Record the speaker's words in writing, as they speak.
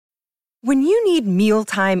When you need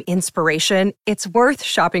mealtime inspiration, it's worth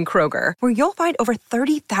shopping Kroger, where you'll find over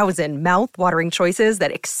 30,000 mouth-watering choices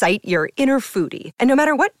that excite your inner foodie. And no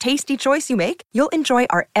matter what tasty choice you make, you'll enjoy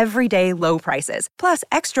our everyday low prices, plus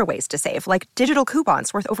extra ways to save, like digital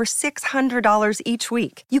coupons worth over $600 each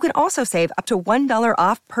week. You can also save up to $1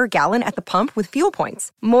 off per gallon at the pump with fuel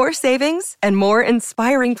points. More savings and more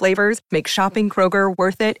inspiring flavors make shopping Kroger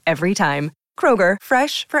worth it every time. Kroger,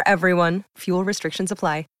 fresh for everyone. Fuel restrictions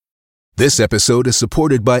apply. This episode is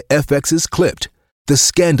supported by FX's Clipped, the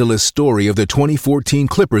scandalous story of the 2014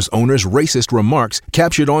 Clippers owner's racist remarks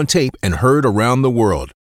captured on tape and heard around the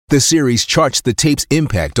world. The series charts the tape's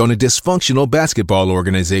impact on a dysfunctional basketball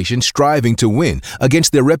organization striving to win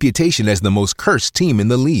against their reputation as the most cursed team in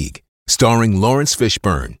the league. Starring Lawrence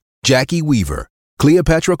Fishburne, Jackie Weaver,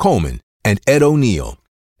 Cleopatra Coleman, and Ed O'Neill.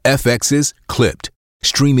 FX's Clipped,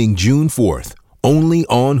 streaming June 4th, only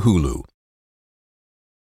on Hulu.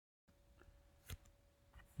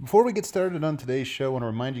 Before we get started on today's show, I want to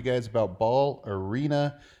remind you guys about Ball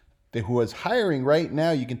Arena, who is hiring right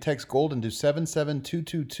now. You can text Golden to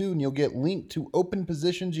 77222 and you'll get linked to open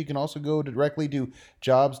positions. You can also go directly to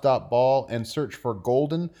jobs.ball and search for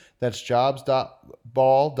Golden. That's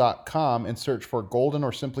jobs.ball.com and search for Golden,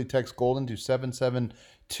 or simply text Golden to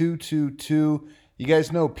 77222. You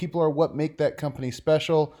guys know people are what make that company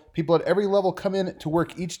special. People at every level come in to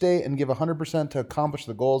work each day and give 100% to accomplish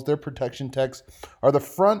the goals. Their protection techs are the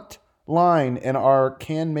front line in our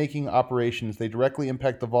can-making operations. They directly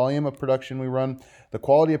impact the volume of production we run, the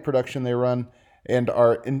quality of production they run, and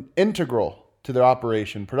are integral to their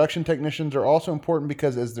operation. Production technicians are also important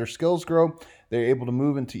because as their skills grow, they're able to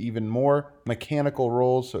move into even more mechanical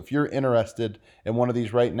roles. So if you're interested in one of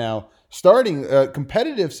these right now, starting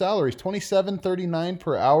competitive salaries, $27.39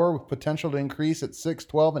 per hour with potential to increase at 6,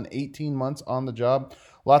 12, and 18 months on the job.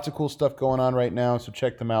 Lots of cool stuff going on right now, so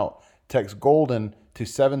check them out. Text Golden to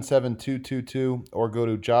 77222 or go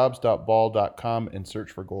to jobs.ball.com and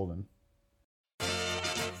search for Golden.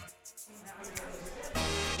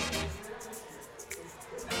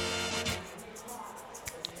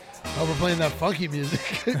 Oh, we're playing that funky music.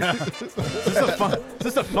 Is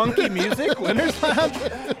this a funky music? Winners Lounge?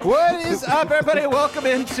 What is up, everybody? Welcome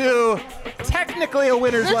into technically a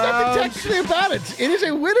Winners There's Lounge. nothing technically about it. It is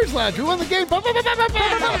a Winners Lounge. We won the game.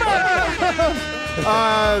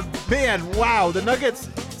 Man, wow. The Nuggets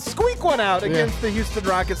squeak one out against the Houston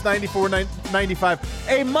Rockets, 94-95.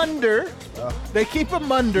 A Munder. They keep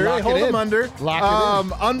them under. They hold them under.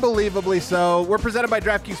 Unbelievably so. We're presented by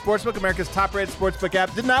DraftKings Sportsbook, America's top-rated sportsbook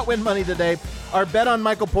app. Did not win money today. Our bet on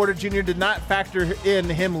Michael Porter Jr. did not factor in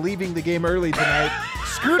him leaving the game early tonight.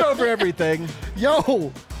 Screwed over everything.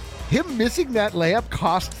 Yo, him missing that layup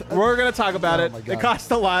cost. We're going to talk about it. It cost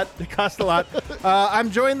a lot.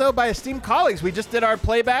 I'm joined, though, by esteemed colleagues. We just did our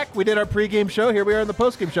playback. We did our pregame show. Here we are in the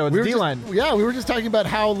postgame show. It's D-Line. We were just talking about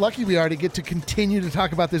how lucky we are to get to continue to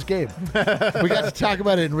talk about this game. We got to talk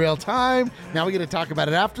about it in real time. Now we get to talk about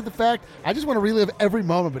it after the fact. I just want to relive every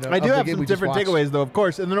moment. I do have some different takeaways, though, of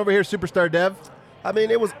course. And then over here, Superstar Dev. I mean,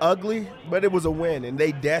 it was ugly, but it was a win, and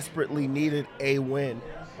they desperately needed a win.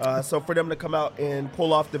 So for them to come out and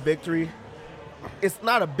pull off the victory, it's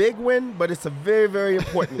not a big win, but it's a very, very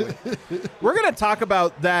important win. We're going to talk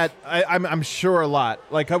about that, I'm sure, a lot.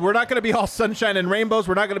 Like, we're not going to be all sunshine and rainbows.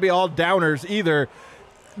 We're not going to be all downers either.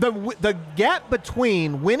 The gap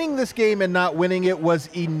between winning this game and not winning it was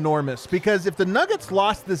enormous, because if the Nuggets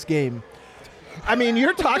lost this game, I mean,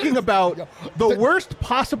 you're talking about the worst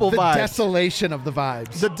possible vibes. The desolation of the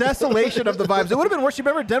vibes. The desolation of the vibes. It would have been worse. You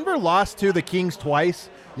remember Denver lost to the Kings twice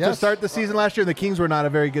to start the season last year, and the Kings were not a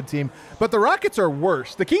very good team. But the Rockets are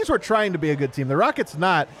worse. The Kings were trying to be a good team. The Rockets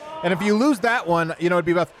not. And if you lose that one, it'd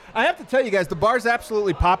be rough. I have to tell you guys, the bar's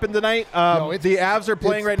absolutely popping tonight. The Avs are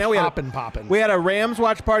playing right now. Popping. We had a Rams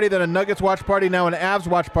watch party, then a Nuggets watch party, now an Avs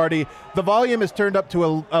watch party. The volume is turned up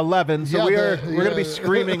to 11, so we're going to be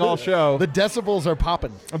screaming all show. The decibels are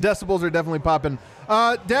popping. Decibels are definitely popping.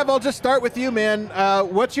 Dev, I'll just start with you, man.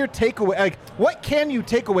 What's your takeaway? Like, what can you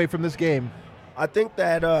take away from this game? I think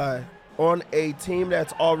that on a team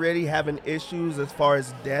that's already having issues as far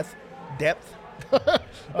as depth. As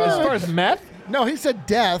far as meth? No, he said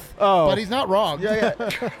death, but he's not wrong. Yeah.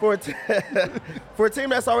 For a team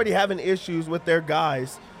that's already having issues with their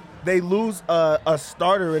guys, they lose a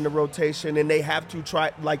starter in the rotation, and they have to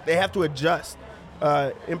adjust.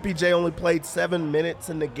 MPJ only played 7 minutes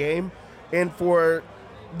in the game, and for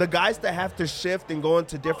the guys that have to shift and go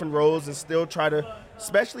into different roles and still try to,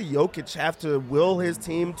 especially Jokic, have to will his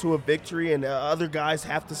team to a victory, and the other guys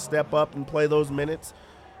have to step up and play those minutes.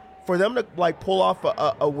 for them to like pull off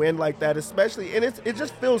a win like that, especially, and it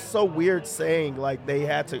just feels so weird saying like they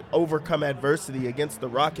had to overcome adversity against the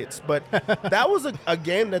Rockets, but that was a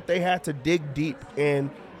game that they had to dig deep,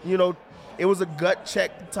 and it was a gut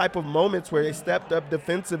check type of moments where they stepped up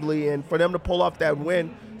defensively, and for them to pull off that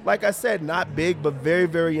win, like I said, not big but very,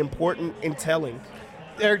 very important and telling.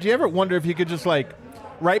 Eric, do you ever wonder if you could just like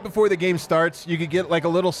right before the game starts, you could get like a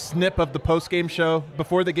little snip of the post-game show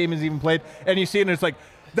before the game is even played, and you see it and it's like,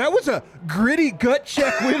 that was a gritty gut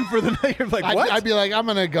check win for the night. You're like, what? I'd be like, I'm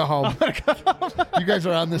going to go home. You guys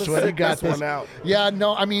are on this one. You got this. One out. Yeah,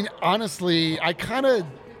 no, I mean, honestly, I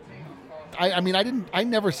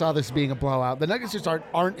never saw this being a blowout. The Nuggets just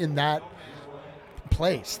aren't in that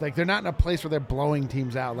place. Like, they're not in a place where they're blowing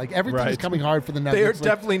teams out. Like, everything's coming hard for the Nuggets. They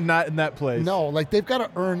are definitely not in that place. No, like, they've got to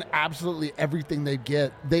earn absolutely everything they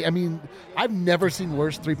get. I've never seen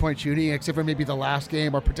worse three-point shooting except for maybe the last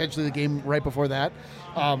game or potentially the game right before that.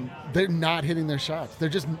 They're not hitting their shots. They're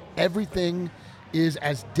just, everything is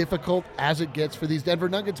as difficult as it gets for these Denver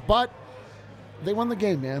Nuggets, but they won the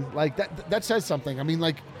game, man. Like, that says something. I mean,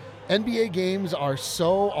 like, NBA games are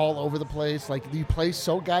so all over the place. Like, you play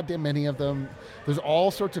so goddamn many of them. There's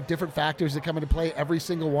all sorts of different factors that come into play every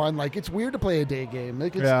single one. Like, it's weird to play a day game.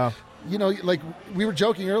 Like, it's, like we were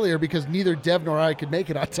joking earlier because neither Dev nor I could make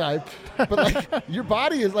it on time. But like, your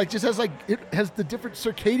body is like just has like it has the different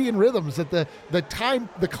circadian rhythms that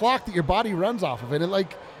the clock that your body runs off of it. And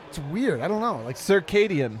like, it's weird. I don't know. Like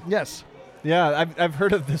circadian. Yes. Yeah, I've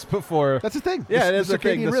heard of this before. That's a thing. Yeah, it is a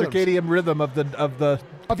thing. The circadian rhythm of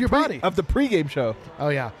your body, of the pregame show. Oh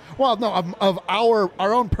yeah. Well, no, of our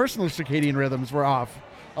own personal circadian rhythms were off,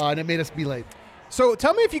 and it made us be late. So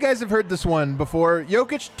tell me if you guys have heard this one before.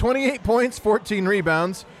 Jokic, 28 points, 14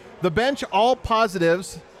 rebounds. The bench all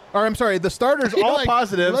positives. Or I'm sorry, the starters all like,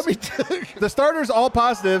 positives. The starters all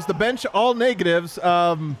positives. The bench all negatives.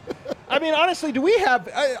 I mean, honestly, do we have?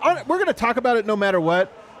 We're going to talk about it no matter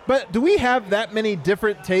what. But do we have that many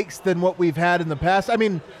different takes than what we've had in the past? I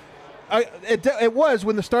mean, it was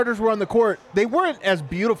when the starters were on the court. They weren't as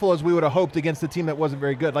beautiful as we would have hoped against a team that wasn't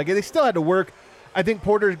very good. Like, they still had to work. I think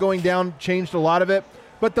Porter's going down changed a lot of it.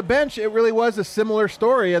 But the bench, it really was a similar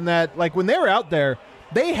story in that, like, when they were out there,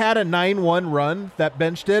 they had a 9-1 run, that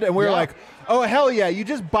bench did, and we were like, oh, hell yeah, you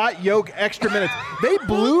just bought Yoke extra minutes. They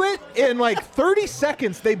blew it in like 30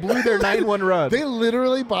 seconds. They blew their 9-1 run. They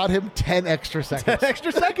literally bought him 10 extra seconds. 10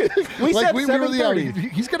 extra seconds. We said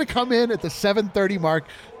 7:30. He's going to come in at the 7:30 mark.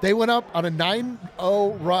 They went up on a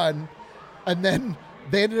 9-0 run, and then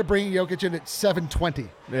they ended up bringing Jokic in at 7:20.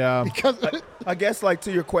 Yeah. Because I guess, like,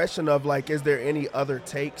 to your question of, like, is there any other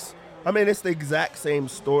takes? I mean, it's the exact same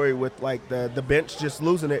story with, like, the bench just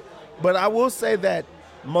losing it. But I will say that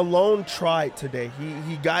Malone tried today.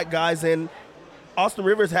 He got guys in. Austin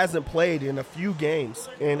Rivers hasn't played in a few games,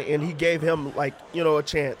 and he gave him, like, a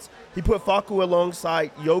chance. He put Facu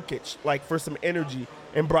alongside Jokic, like, for some energy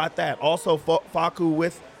and brought that. Also, Facu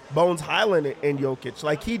with Bones Highland and Jokic.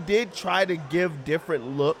 Like, he did try to give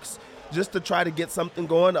different looks just to try to get something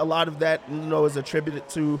going. A lot of that, is attributed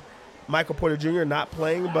to Michael Porter Jr. not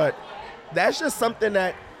playing, but that's just something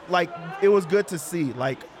that, like, it was good to see.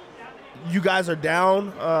 Like, you guys are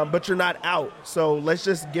down, but you're not out. So let's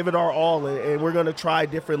just give it our all, and we're going to try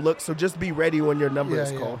different looks. So just be ready when your number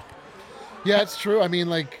is called. Yeah, it's true. I mean,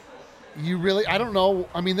 like, I don't know.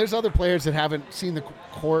 I mean, there's other players that haven't seen the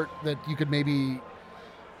court that you could maybe,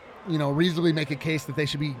 reasonably make a case that they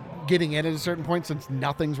should be getting in at a certain point since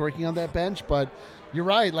nothing's working on that bench. But you're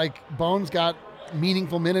right. Like, Bones got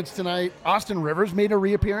meaningful minutes tonight. Austin Rivers made a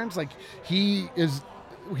reappearance. Like, he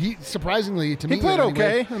surprisingly to me, he played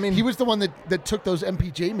okay. I mean, he was the one that took those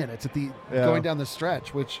MPJ minutes at the going down the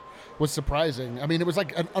stretch, which was surprising. I mean, it was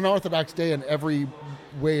like an unorthodox day in every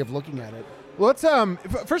way of looking at it. Well, let's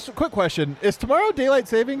first, quick question: is tomorrow daylight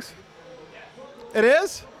savings? It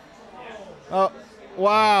is.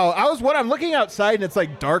 Wow. I'm looking outside and it's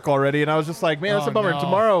like dark already, and I was just like, man, that's a bummer. No.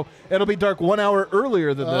 Tomorrow it'll be dark 1 hour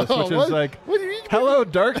earlier than this, which is like, hello,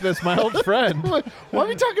 darkness, my old friend. Why are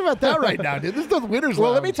we talking about that right now, dude? This is the winner's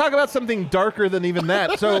Well, lounge. let me talk about something darker than even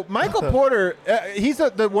that. So Michael Porter, he's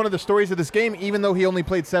one of the stories of this game, even though he only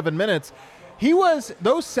played 7 minutes.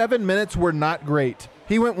 Those 7 minutes were not great.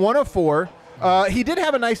 He went 1 of 4. He did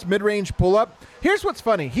have a nice mid-range pull-up. Here's what's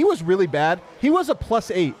funny. He was really bad. He was a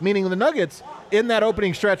 +8, meaning the Nuggets in that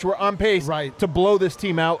opening stretch were on pace to blow this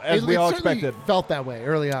team out as we all expected. Felt that way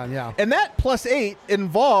early on, yeah. And that +8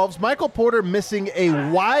 involves Michael Porter missing a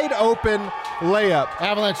wide-open layup.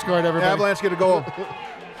 Avalanche scored, everybody. Avalanche get a goal.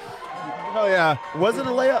 Oh, yeah. Was it a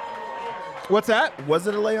layup? What's that? Was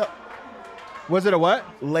it a layup? Was it a what?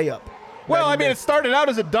 Layup. Well, I mean, it started out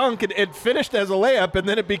as a dunk, it finished as a layup, and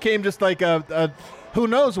then it became just like a who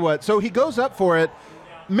knows what. So he goes up for it,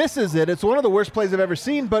 misses it. It's one of the worst plays I've ever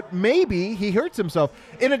seen, but maybe he hurts himself.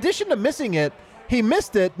 In addition to missing it, he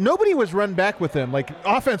missed it. Nobody was run back with him, like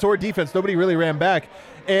offense or defense. Nobody really ran back.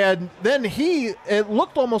 And then it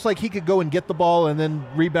looked almost like he could go and get the ball and then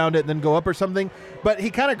rebound it and then go up or something. But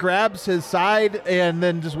he kind of grabs his side and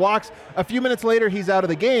then just walks. A few minutes later, he's out of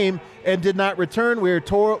the game and did not return. We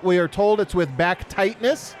are told it's with back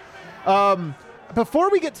tightness.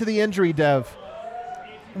 Before we get to the injury, Dev,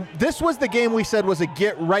 this was the game we said was a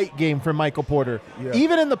get-right game for Michael Porter. Yeah.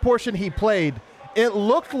 Even in the portion he played, it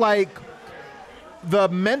looked like the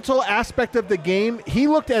mental aspect of the game, he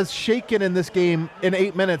looked as shaken in this game in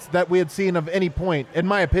 8 minutes that we had seen of any point, in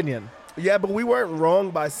my opinion. Yeah, but we weren't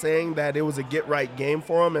wrong by saying that it was a get-right game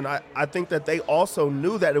for him, and I think that they also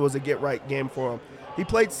knew that it was a get-right game for him. He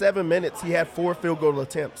played 7 minutes. He had 4 field goal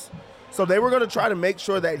attempts. So they were going to try to make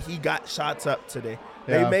sure that he got shots up today.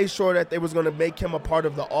 Yeah. They made sure that they was going to make him a part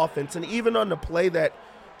of the offense. And even on the play that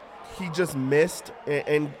he just missed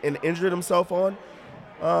and injured himself on,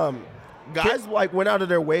 guys went out of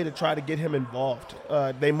their way to try to get him involved.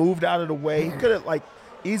 They moved out of the way. He could have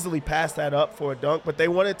easily passed that up for a dunk, but they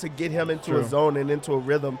wanted to get him into a zone and into a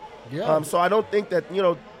rhythm. Yeah. So I don't think that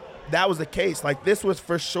that was the case. This was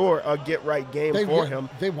for sure a get right game for him.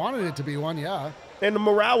 They wanted it to be one, yeah. And the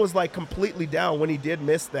morale was completely down when he did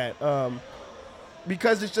miss that.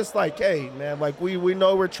 Because it's just hey man, we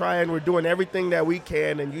know we're trying, we're doing everything that we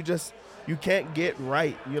can, and you can't get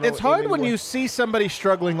right. It's hard when you see somebody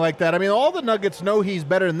struggling like that. I mean, all the Nuggets know he's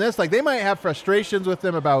better than this. They might have frustrations with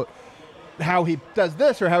him about how he does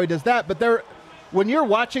this or how he does that, but when you're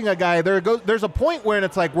watching a guy, there's a point where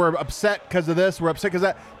it's we're upset because of this, we're upset because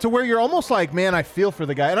of that, to where you're almost man, I feel for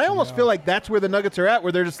the guy. And I almost feel like that's where the Nuggets are at,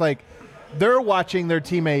 where they're just they're watching their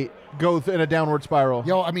teammate go in a downward spiral.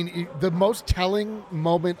 I mean, the most telling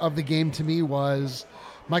moment of the game to me was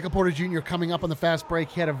Michael Porter Jr. coming up on the fast break.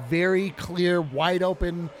 He had a very clear, wide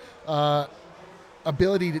open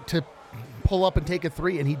ability to pull up and take a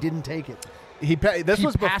three, and he didn't take it. This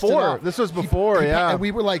was before, yeah. And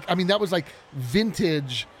we were that was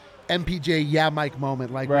vintage MPJ, Mike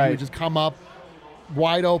moment. Right. Where he would just come up,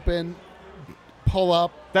 wide open, pull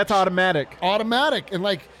up. That's automatic.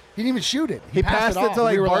 And he didn't even shoot it. He passed it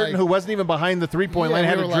to Barton, who wasn't even behind the three-point line,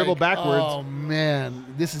 had to dribble backwards. Oh, man,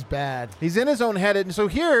 this is bad. He's in his own head. And so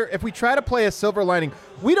here, if we try to play a silver lining,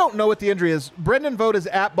 we don't know what the injury is. Brendan Vogt is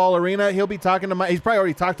at Ball Arena. He'll be talking to he's probably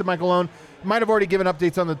already talked to Mike Malone. Might have already given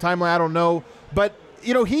updates on the timeline. I don't know. But,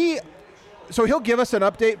 he'll give us an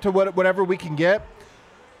update to whatever we can get.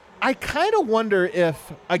 I kind of wonder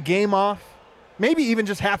if a game off, maybe even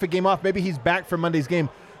just half a game off, maybe he's back for Monday's game.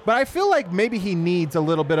 But I feel like maybe he needs a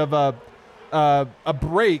little bit of a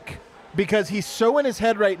break, because he's so in his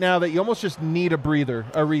head right now that you almost just need a breather,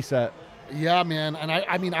 a reset. Yeah, man. And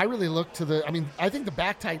I really look to I think the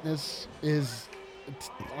back tightness is,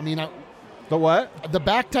 the what? The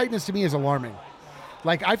back tightness to me is alarming.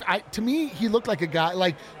 To me, he looked like a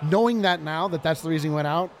guy, knowing that now that's the reason he went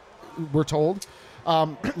out, we're told.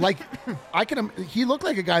 He looked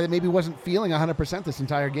like a guy that maybe wasn't feeling 100% this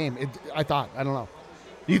entire game. I don't know.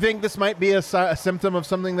 Do you think this might be a symptom of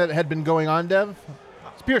something that had been going on, Dev?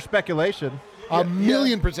 It's pure speculation. A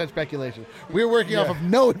million % speculation. We're working off of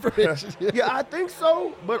no information. Yeah, I think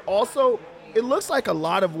so. But also, it looks like a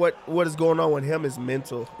lot of what is going on with him is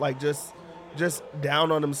mental. Just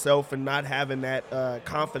down on himself and not having that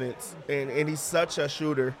confidence. And he's such a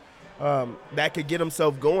shooter that could get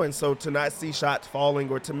himself going. So to not see shots falling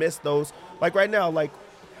or to miss those, right now,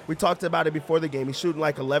 we talked about it before the game. He's shooting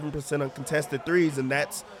 11% uncontested threes, and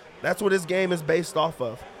that's what his game is based off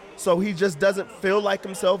of. So he just doesn't feel like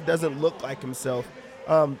himself, doesn't look like himself.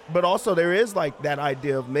 But also there is that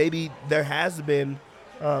idea of maybe there has been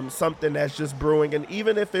something that's just brewing, and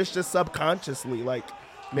even if it's just subconsciously,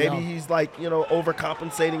 maybe he's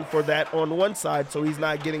overcompensating for that on one side, so he's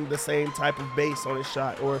not getting the same type of base on his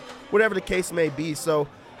shot or whatever the case may be. So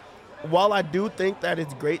while I do think that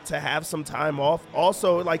it's great to have some time off,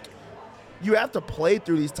 also, you have to play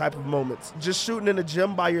through these type of moments. Just shooting in the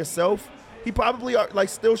gym by yourself, he probably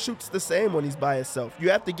still shoots the same when he's by himself. You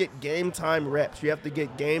have to get game time reps. You have to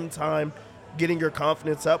get game time getting your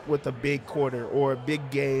confidence up with a big quarter or a big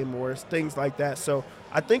game or things like that. So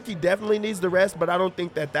I think he definitely needs the rest, but I don't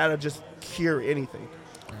think that'll just cure anything.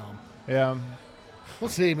 Yeah. We'll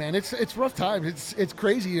see, man. It's rough times. It's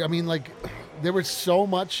crazy. There was so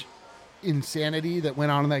much insanity that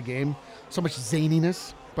went on in that game, so much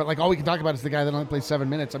zaniness. But like all we can talk about is the guy that only plays 7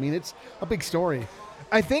 minutes. I mean, it's a big story.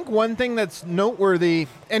 I think one thing that's noteworthy,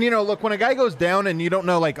 and look, when a guy goes down and you don't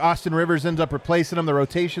know, like Austin Rivers ends up replacing him, the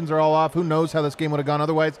rotations are all off. Who knows how this game would have gone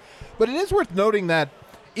otherwise? But it is worth noting that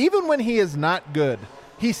even when he is not good,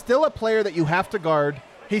 he's still a player that you have to guard.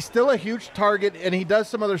 He's still a huge target, and he does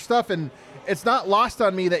some other stuff. And it's not lost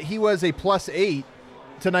on me that he was a +8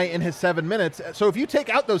 tonight in his 7 minutes. So if you take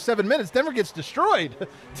out those 7 minutes, Denver gets destroyed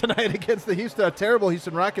tonight against a terrible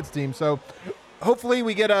Houston Rockets team. So hopefully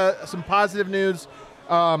we get some positive news.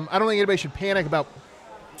 I don't think anybody should panic about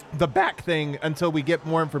the back thing until we get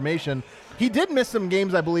more information. He did miss some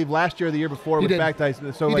games, I believe, last year or the year before with back ties.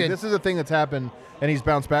 So this is a thing that's happened, and he's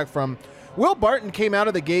bounced back from. Will Barton came out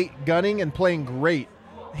of the gate gunning and playing great.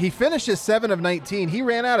 He finishes 7 of 19. He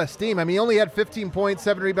ran out of steam. I mean, he only had 15 points,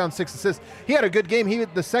 7 rebounds, 6 assists. He had a good game. He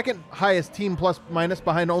had the second highest team plus-minus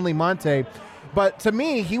behind only Monte. But to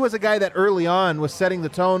me, he was a guy that early on was setting the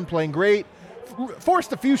tone, playing great.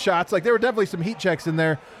 Forced a few shots. Like, there were definitely some heat checks in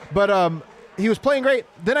there. But he was playing great.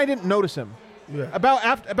 Then I didn't notice him. Yeah. About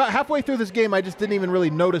halfway through this game, I just didn't even really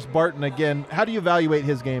notice Barton again. How do you evaluate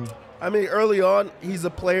his game? I mean, early on, he's a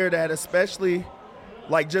player that especially,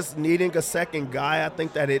 like, just needing a second guy, I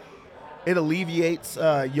think that it alleviates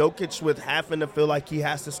Jokic with having to feel like he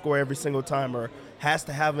has to score every single time or has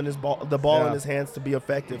to have the ball in his hands to be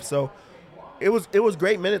effective. So it was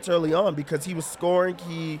great minutes early on because he was scoring.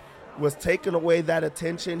 He was taking away that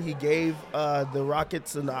attention. He gave the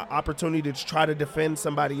Rockets an opportunity to try to defend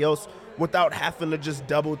somebody else without having to just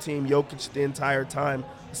double team Jokic the entire time,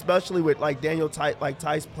 especially with like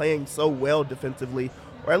Tice playing so well defensively,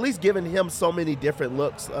 or at least giving him so many different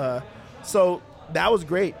looks. So that was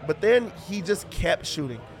great. But then he just kept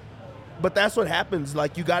shooting. But that's what happens.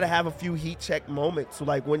 Like, you got to have a few heat check moments. So,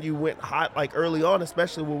 like, when you went hot, like, early on,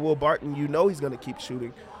 especially with Will Barton, he's going to keep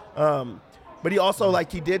shooting. But he also,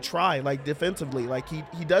 like, he did try, like, defensively. Like, he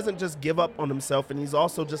doesn't just give up on himself, and he's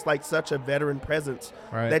also just, like, such a veteran presence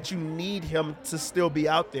that you need him to still be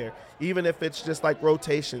out there, even if it's just, like,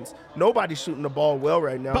 rotations. Nobody's shooting the ball well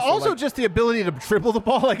right now. But also just the ability to dribble the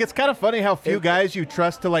ball. Like, it's kind of funny how few guys you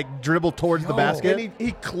trust to, like, dribble towards the basket. And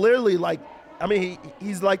he clearly, like, I mean,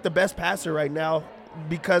 he's, like, the best passer right now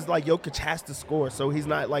because, like, Jokic has to score, so he's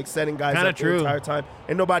not, like, setting guys up the entire time.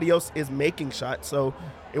 And nobody else is making shots, so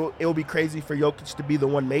it will be crazy for Jokic to be the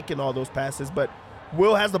one making all those passes. But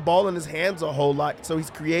Will has the ball in his hands a whole lot, so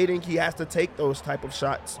he's creating. He has to take those type of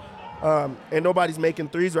shots. And nobody's making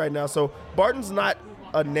threes right now. So Barton's not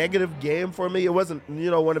a negative game for me. It wasn't,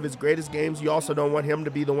 one of his greatest games. You also don't want him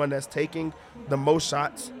to be the one that's taking the most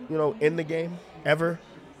shots, in the game ever.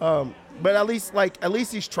 But at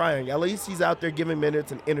least he's trying. At least he's out there giving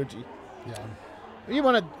minutes and energy. Yeah.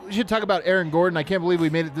 You should talk about Aaron Gordon. I can't believe we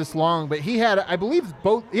made it this long, but he had, I believe,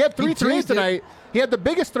 he had three threes tonight. He had the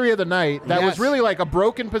biggest three of the night. That was really like a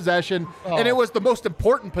broken possession, and it was the most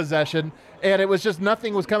important possession, and it was just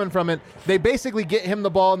nothing was coming from it. They basically get him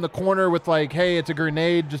the ball in the corner with like, hey, it's a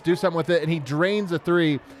grenade, just do something with it, and he drains a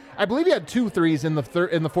three. I believe he had 2 threes in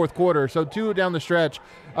the fourth quarter, so 2 down the stretch.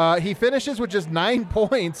 He finishes with just 9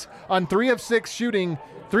 points on 3 of 6 shooting,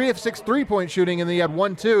 3 of 6 3-point shooting, and then he had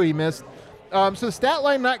 1-2 he missed. So the stat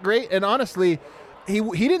line not great, and honestly, he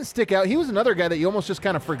didn't stick out. He was another guy that you almost just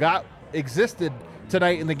kind of forgot existed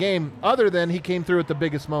tonight in the game, other than he came through at the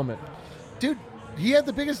biggest moment. Dude, he had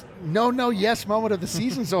the biggest yes moment of the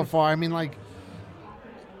season so far. I mean, like,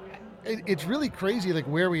 it's really crazy, like,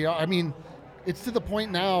 where we are. I mean, it's to the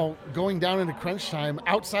point now, going down into crunch time,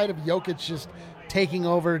 outside of Jokic just taking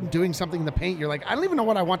over and doing something in the paint, you're like, I don't even know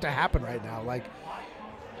what I want to happen right now. Like,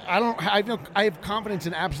 I have confidence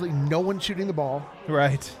in absolutely no one shooting the ball.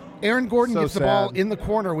 Right. Aaron Gordon gets the ball in the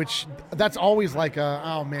corner, which that's always like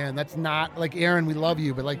oh man, that's not like Aaron, we love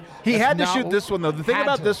you, but like he had to shoot this one though. The thing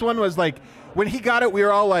about this one was like when he got it, we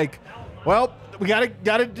were all like, well, we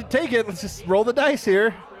gotta take it. Let's just roll the dice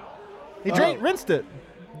here. He rinsed it.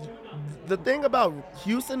 The thing about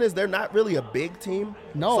Houston is they're not really a big team.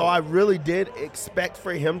 No. So I really did expect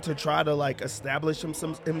for him to try to like establish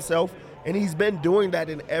himself. And he's been doing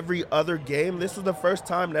that in every other game. This is the first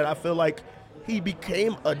time that I feel like he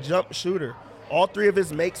became a jump shooter. All 3 of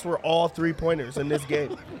his makes were all 3-pointers in this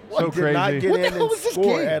game. So he did not get in and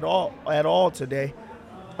score at all today.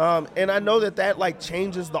 And I know that like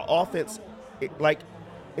changes the offense like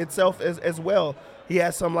itself as well. He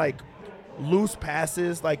has some like loose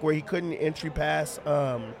passes, like where he couldn't entry pass.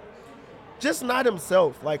 Just not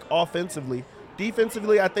himself, like offensively.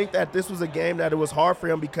 Defensively, I think that this was a game that it was hard for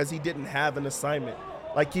him because he didn't have an assignment.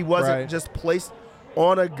 Like, he wasn't just placed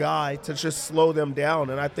on a guy to just slow them down.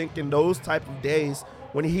 And I think in those type of days,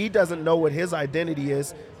 when he doesn't know what his identity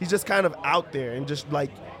is, he's just kind of out there and just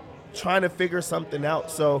like trying to figure something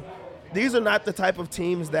out. So these are not the type of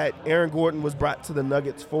teams that Aaron Gordon was brought to the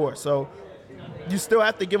Nuggets for. So you still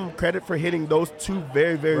have to give him credit for hitting those two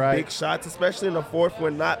very, very big shots, especially in the fourth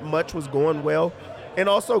when not much was going well. And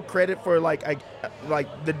also credit for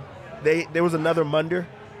there was another Munder.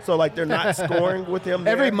 So, like, they're not scoring with him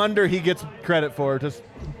there. Every Munder he gets credit for. Just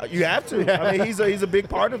you have to. Yeah. I mean, he's a big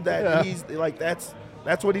part of that. Yeah. He's like that's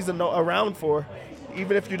what he's around for,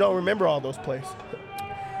 even if you don't remember all those plays.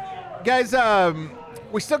 Guys,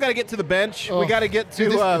 we still got to get to the bench. We got to get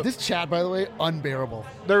to this chat. By the way, unbearable.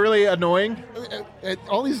 They're really annoying.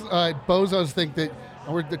 All these bozos think that.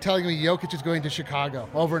 They're telling me Jokic is going to Chicago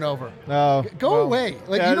over and over. Go away!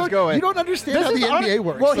 Like you don't understand how the NBA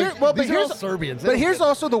works. Well, these are all Serbians. But here's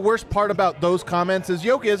also the worst part about those comments is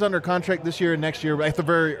Jokic is under contract this year and next year at the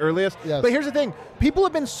very earliest. Yes. But here's the thing: people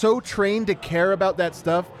have been so trained to care about that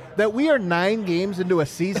stuff that we are 9 games into a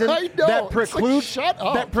season that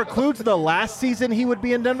precludes the last season he would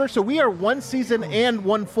be in Denver. So we are 1 season and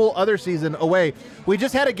 1 full other season away. We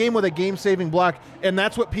just had a game with a game-saving block, and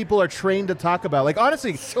that's what people are trained to talk about. Like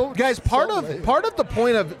honestly, guys, part of the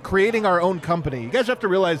point of creating our own company, you guys have to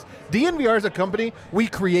realize DNVR is a company we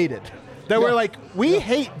created. That we're like, we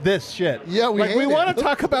hate this shit. Yeah, we want to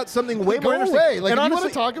talk about something way more interesting. Away. Like, and honestly, you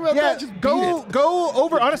want to talk about that, just go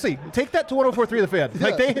over. Honestly, take that to 104.3 The Fan.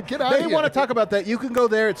 Like they want to talk about that. You can go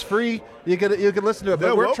there. It's free. You can listen to it.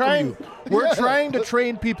 But we're trying to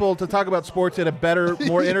train people to talk about sports in a better,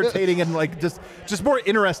 more entertaining, and like just more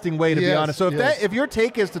interesting way. To be honest. So if your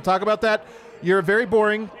take is to talk about that, you're very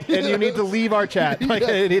boring, and you need to leave our chat. Like,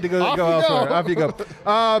 you need to go elsewhere. Off you go.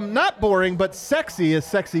 Not boring, but sexy is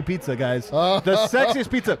Sexy Pizza, guys. The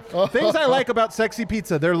sexiest pizza. Things I like about Sexy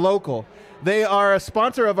Pizza, they're local. They are a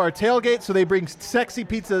sponsor of our tailgate, so they bring sexy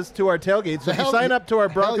pizzas to our tailgates. So if you sign up to our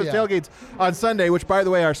Broncos tailgates on Sunday, which, by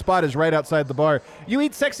the way, our spot is right outside the bar, you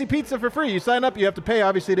eat Sexy Pizza for free. You sign up, you have to pay,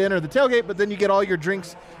 obviously, to enter the tailgate, but then you get all your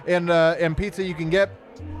drinks and pizza you can get.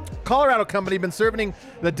 Colorado company, been serving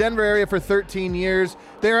the Denver area for 13 years.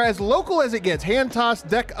 They're as local as it gets. Hand-tossed,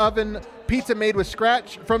 deck oven, pizza made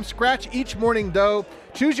from scratch each morning dough.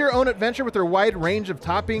 Choose your own adventure with their wide range of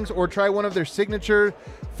toppings or try one of their signature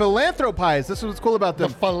philanthropies. This is what's cool about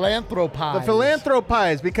them. The philanthropies. The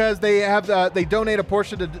philanthropies, because they have they donate a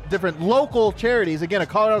portion to different local charities. Again, a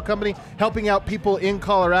Colorado company helping out people in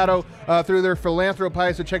Colorado through their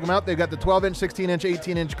philanthropies. So check them out. They've got the 12-inch, 16-inch,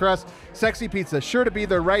 18-inch crust. Sexy pizza, sure to be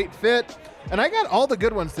the right fit. And I got all the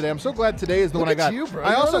good ones today. I'm so glad today is the one I got.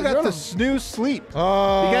 I also got the snooze sleep. You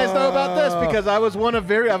guys know about this because I was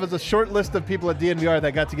a short list of people at DNVR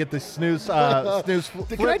that got to get the snooze snooze flip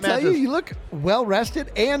Can I tell you look well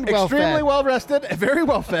rested and well fed. Extremely well rested, very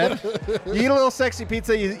well fed. You eat a little Sexy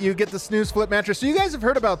Pizza, you get the snooze flip mattress. So you guys have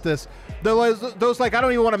heard about this. Those like, I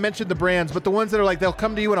don't even want to mention the brands, but the ones that are like, they'll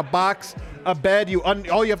come to you in a box, a bed.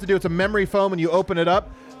 All you have to do is a memory foam and you open it up.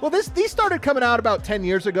 Well, these started coming out about 10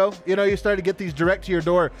 years ago. You started to get these direct to your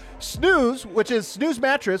door. Snooze, which is Snooze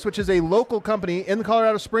Mattress, which is a local company in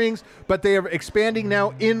Colorado Springs, but they are expanding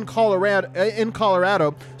now in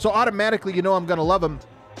Colorado. So automatically, I'm going to love them.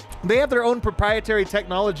 They have their own proprietary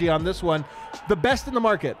technology on this one, the best in the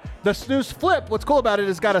market. The Snooze Flip, what's cool about it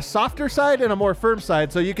is got a softer side and a more firm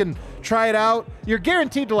side, so you can try it out. You're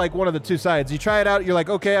guaranteed to like one of the two sides. You try it out, you're like,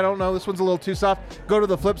 okay, I don't know, this one's a little too soft. Go to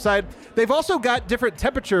the flip side. They've also got different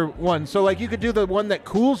temperature ones, so like you could do the one that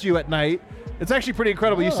cools you at night. It's actually pretty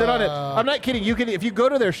incredible. You sit on it. I'm not kidding. You can, if you go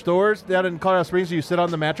to their stores down in Colorado Springs, you sit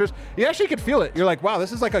on the mattress, you actually could feel it. You're like, wow,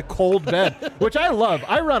 this is like a cold bed, which I love.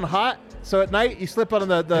 I run hot, so at night you slip on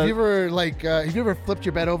the. Have you ever flipped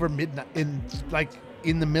your bed over midnight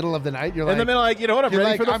in the middle of the night? You're like, in the middle, you know what? I'm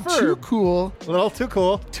ready for the I'm fur. too cool. A little too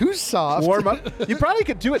cool. Too soft. Warm up. You probably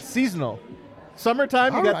could do it seasonal.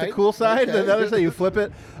 Summertime, you got the cool side. Okay. The other side, you flip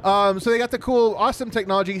it. So they got the cool, awesome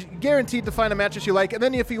technology. Guaranteed to find a mattress you like. And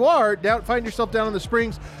then if you find yourself down in the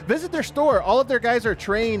Springs, visit their store. All of their guys are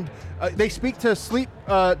trained. They speak to sleep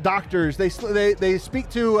doctors. They speak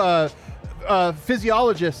to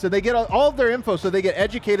physiologists, and they get all of their info, so they get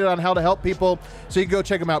educated on how to help people. So you can go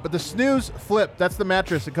check them out. But the Snooze Flip, that's the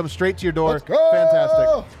mattress. It comes straight to your door. Let's go!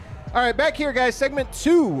 Fantastic. All right, back here, guys. Segment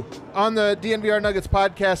 2 on the DNVR Nuggets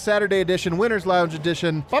podcast, Saturday edition, Winners Lounge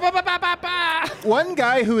edition. One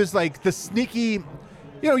guy who is like the sneaky,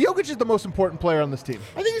 Jokic is the most important player on this team.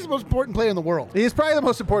 I think he's the most important player in the world. He's probably the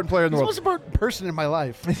most important player in the world. He's the most important person in my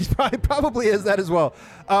life. He probably is that as well.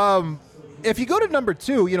 If you go to number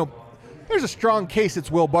 2, there's a strong case it's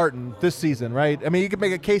Will Barton this season, right? I mean, you could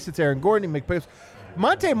make a case it's Aaron Gordon. You make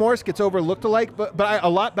Monte Morris gets overlooked a lot,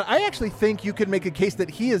 but I actually think you could make a case that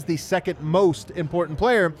he is the second most important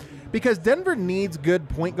player because Denver needs good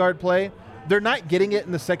point guard play. They're not getting it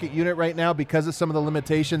in the second unit right now because of some of the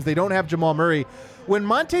limitations. They don't have Jamal Murray. When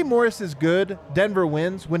Monte Morris is good, Denver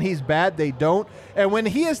wins. When he's bad, they don't. And when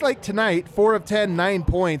he is like tonight, 4 of 10, 9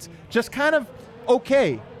 points, just kind of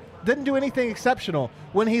okay. Didn't do anything exceptional.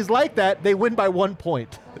 When he's like that, they win by 1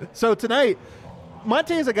 point. So tonight,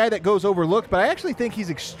 Monte is a guy that goes overlooked, but I actually think he's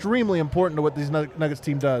extremely important to what this Nuggets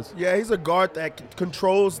team does. Yeah, he's a guard that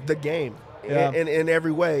controls the game in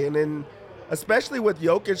every way. And then especially with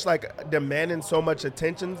Jokic like demanding so much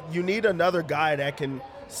attention, you need another guy that can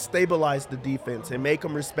stabilize the defense and make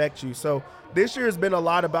them respect you. So this year has been a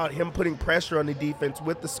lot about him putting pressure on the defense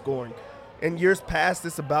with the scoring. In years past,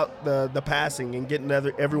 it's about the passing and getting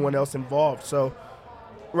everyone else involved. So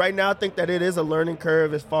right now I think that it is a learning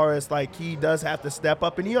curve as far as like he does have to step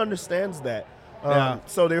up, and he understands that.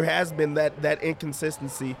 So there has been that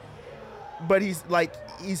inconsistency. But he's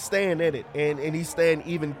staying in it, and he's staying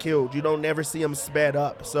even keeled. You don't never see him sped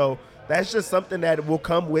up. So that's just something that will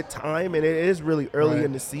come with time, and it is really early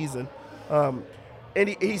in the season. And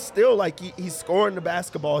he's still he's scoring the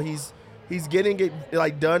basketball. He's getting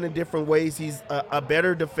it done in different ways. He's a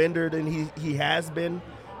better defender than he has been.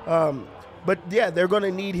 But yeah, they're going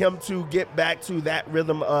to need him to get back to that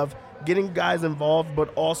rhythm of getting guys involved,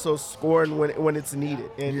 but also scoring when it's needed,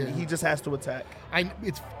 and he just has to attack.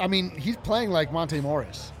 He's playing like Monte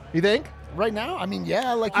Morris. You think? Right now?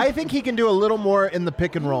 I think he can do a little more in the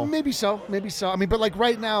pick and roll. Maybe so. But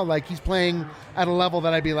right now, he's playing at a level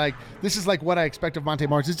that I'd be like, this is what I expect of Monte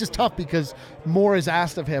Morris. It's just tough because more is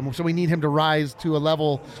asked of him, so we need him to rise to a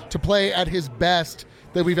level to play at his best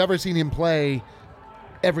that we've ever seen him play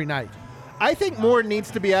every night. I think more needs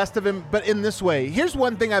to be asked of him, but in this way. Here's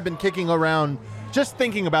one thing I've been kicking around, just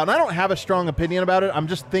thinking about, and I don't have a strong opinion about it. I'm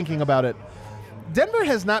just thinking about it. Denver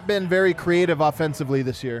has not been very creative offensively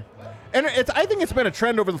this year. And I think it's been a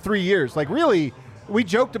trend over the 3 years. Really, we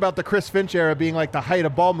joked about the Chris Finch era being the height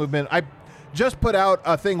of ball movement. I just put out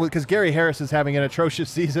a thing because Gary Harris is having an atrocious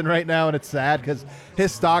season right now, and it's sad because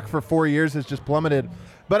his stock for 4 years has just plummeted.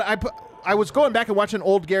 But I was going back and watching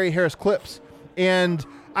old Gary Harris clips, and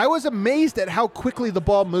I was amazed at how quickly the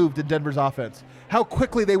ball moved in Denver's offense, how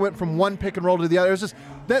quickly they went from one pick and roll to the other. It was just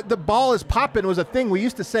that the ball is popping was a thing we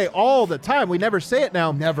used to say all the time. We never say it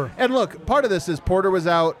now. Never. And look, part of this is Porter was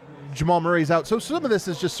out, Jamal Murray's out, so some of this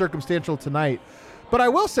is just circumstantial tonight. But I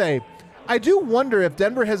will say, I do wonder if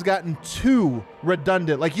Denver has gotten too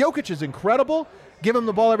redundant. Jokic is incredible, give him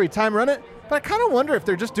the ball every time, run it, but I kind of wonder if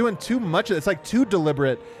they're just doing too much of it. It's too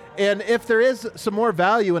deliberate. And if there is some more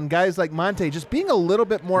value in guys like Monte just being a little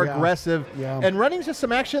bit more aggressive and running just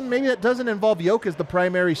some action, maybe that doesn't involve Jokic as the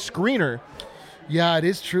primary screener. Yeah, it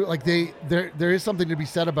is true. There is something to be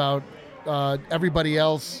said about everybody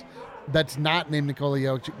else that's not named Nikola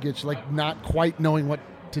Jokic, not quite knowing what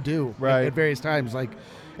to do at various times.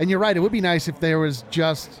 And you're right, it would be nice if there were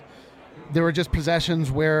just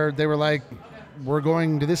possessions where they were we're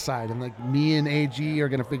going to this side, and me and AG are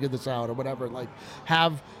going to figure this out or whatever.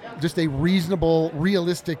 Have just a reasonable,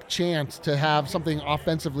 realistic chance to have something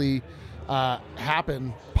offensively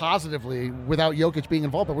happen positively without Jokic being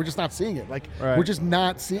involved, but we're just not seeing it. We're just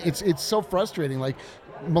not seeing. It's so frustrating.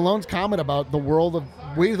 Malone's comment about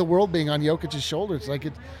weight of the world being on Jokic's shoulders.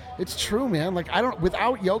 It's true, man.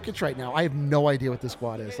 Without Jokic right now, I have no idea what this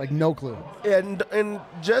squad is. No clue. And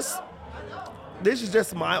just. This is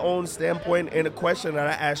just my own standpoint, and a question that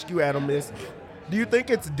I ask you, Adam, is do you think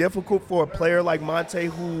it's difficult for a player like Monte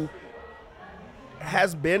who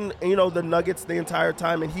has been, the Nuggets the entire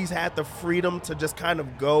time, and he's had the freedom to just kind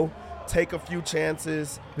of go, take a few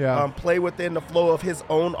chances, play within the flow of his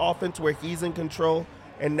own offense where he's in control,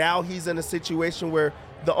 and now he's in a situation where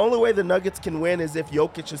the only way the Nuggets can win is if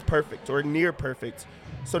Jokic is perfect or near perfect.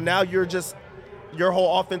 So now your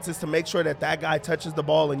whole offense is to make sure that guy touches the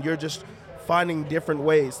ball, and you're just finding different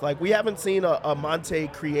ways. We haven't seen a Monte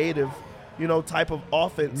creative, type of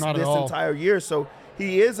offense this entire year. So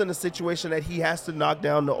he is in a situation that he has to knock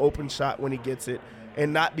down the open shot when he gets it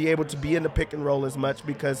and not be able to be in the pick and roll as much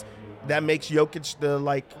because that makes Jokic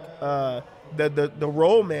the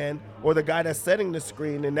roll man or the guy that's setting the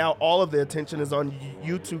screen. And now all of the attention is on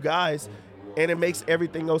you two guys, and it makes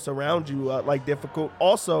everything else around you difficult.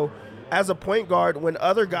 Also, as a point guard, when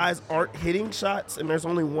other guys aren't hitting shots and there's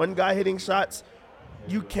only one guy hitting shots,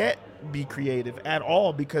 you can't be creative at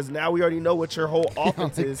all because now we already know what your whole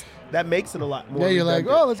offense is. That makes it a lot more. Yeah,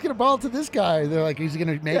 you're let's get a ball to this guy. They're is he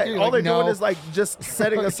going to make it? All they're doing is just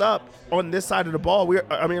setting us up on this side of the ball.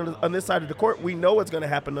 On this side of the court, we know what's going to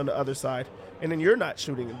happen on the other side, and then you're not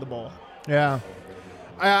shooting the ball. Yeah.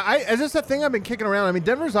 Is this a thing I've been kicking around? I mean,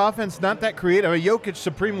 Denver's offense not that creative. Jokic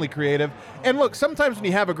supremely creative. And look, sometimes when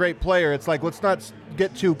you have a great player, it's like, let's not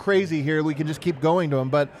get too crazy here. We can just keep going to him.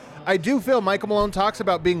 But I do feel Michael Malone talks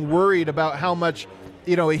about being worried about how much,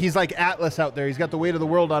 he's like Atlas out there. He's got the weight of the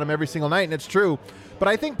world on him every single night, and it's true. But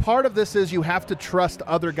I think part of this is you have to trust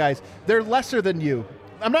other guys. They're lesser than you.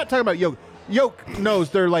 I'm not talking about Jokic. Jokic knows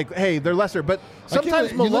they're like, hey, they're lesser. But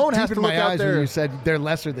sometimes Malone has to look out there. When you said they're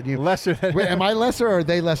lesser than you. Lesser than Wait, am I lesser or are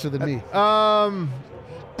they lesser than me? I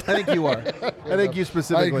think you are. I think you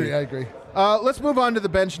specifically. I agree. Let's move on to the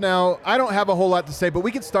bench now. I don't have a whole lot to say, but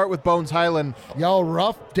we can start with Bones Hyland. Yo,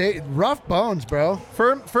 rough Bones, bro.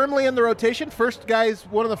 Firmly in the rotation.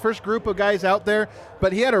 One of the first group of guys out there,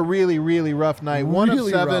 but he had a really, really rough night. One of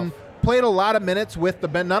 7. Rough. Played a lot of minutes with the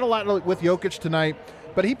bench. Not a lot with Jokic tonight.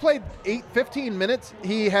 But he played 15 minutes.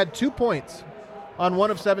 He had 2 points on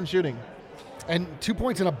 1 of 7 shooting. And 2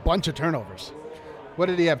 points and a bunch of turnovers. What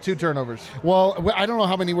did he have? 2 turnovers. Well, I don't know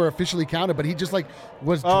how many were officially counted, but he just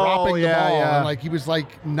was dropping the ball and he was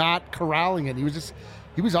not corralling it. He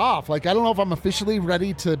was off. I don't know if I'm officially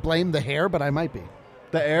ready to blame the hair, but I might be.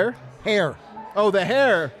 The air? Hair. Oh, the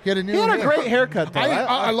hair. He had a great haircut though.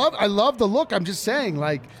 I love the look. I'm just saying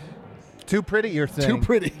too pretty, you're saying. Too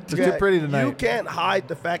pretty. Too pretty tonight. You can't hide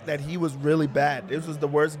the fact that he was really bad. This was the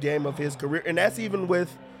worst game of his career, and that's even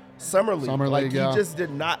with Summer League. He just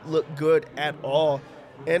did not look good at all.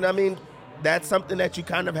 And, I mean, that's something that you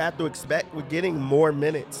kind of have to expect with getting more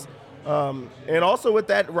minutes. And also with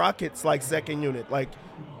that Rockets, second unit.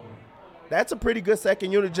 That's a pretty good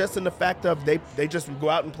second unit just in the fact of they just go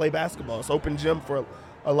out and play basketball. It's open gym for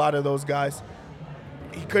a lot of those guys.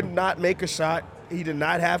 He could not make a shot. He did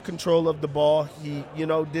not have control of the ball. He,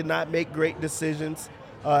 did not make great decisions.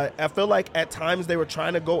 I feel like at times they were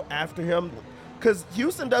trying to go after him because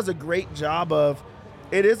Houston does a great job of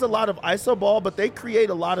 – it is a lot of iso ball, but they create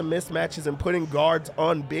a lot of mismatches and putting guards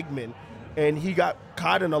on big men. And he got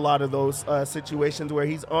caught in a lot of those situations where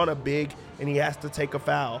he's on a big and he has to take a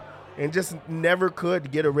foul and just never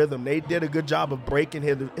could get a rhythm. They did a good job of breaking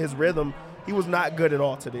his rhythm. He was not good at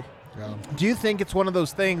all today. Yeah. Do you think it's one of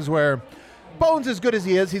those things where – Bones, as good as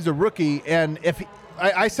he is, he's a rookie, and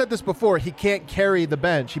I said this before, he can't carry the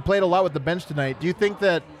bench. He played a lot with the bench tonight. Do you think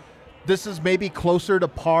that this is maybe closer to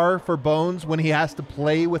par for Bones when he has to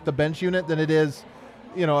play with the bench unit than it is,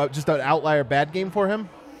 just an outlier bad game for him?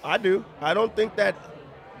 I do. I don't think that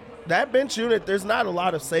bench unit, there's not a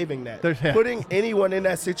lot of saving that. Putting anyone in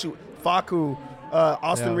that situation, Facu,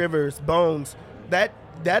 Austin Rivers, Bones, that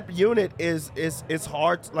unit is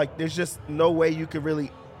hard. There's just no way you could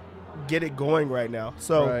really get it going right now.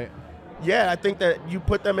 So, I think that you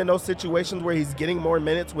put them in those situations where he's getting more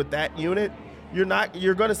minutes with that unit,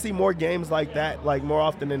 you're going to see more games like that, more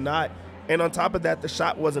often than not. And on top of that, the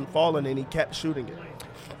shot wasn't falling and he kept shooting it.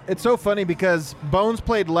 It's so funny because Bones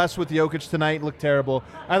played less with Jokic tonight, looked terrible.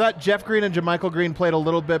 I thought Jeff Green and JaMychal Green played a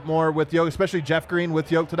little bit more with Jokic, especially Jeff Green with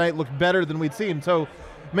Jokic tonight, looked better than we'd seen. So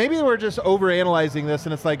maybe we're just overanalyzing this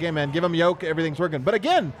and it's like, hey man, give him Jokic, everything's working. But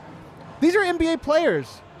again, these are NBA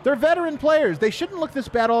players. They're veteran players. They shouldn't look this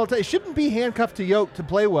bad all the time. They shouldn't be handcuffed to Jokic to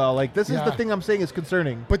play well. This is the thing I'm saying is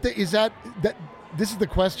concerning. But this is the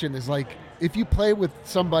question, is if you play with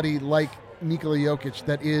somebody like Nikola Jokic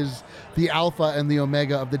that is the alpha and the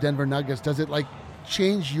omega of the Denver Nuggets, does it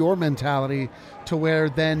change your mentality to where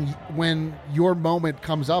then when your moment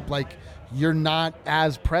comes up, you're not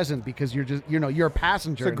as present because you're just, you're a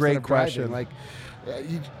passenger. It's a great question.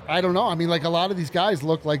 I don't know. I mean, a lot of these guys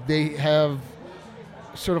look like they have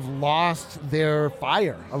sort of lost their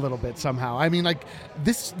fire a little bit somehow. I mean,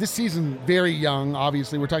 this season, very young,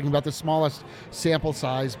 obviously. We're talking about the smallest sample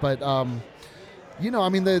size, but,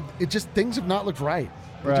 things have not looked right.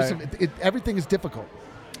 Everything is difficult.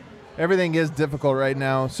 Everything is difficult right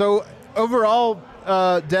now. So, overall,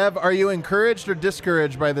 Dev, are you encouraged or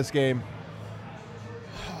discouraged by this game?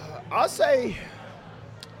 I'll say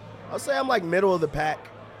I'm middle of the pack.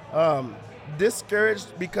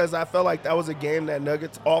 Discouraged because I felt like that was a game that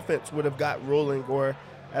Nuggets offense would have got rolling or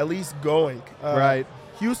at least going.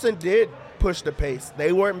 Houston did push the pace.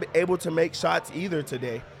 They weren't able to make shots either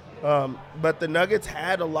today. But the Nuggets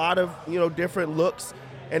had a lot of, different looks,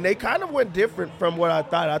 and they kind of went different from what I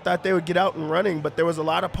thought. I thought they would get out and running, but there was a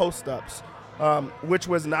lot of post-ups, which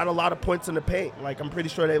was not a lot of points in the paint. I'm pretty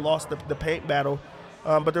sure they lost the paint battle.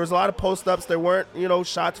 But there was a lot of post-ups. There weren't,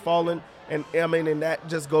 shots falling. And that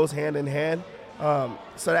just goes hand in hand.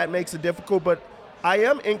 So that makes it difficult. But I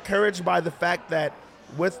am encouraged by the fact that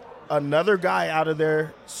with another guy out of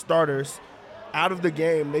their starters, out of the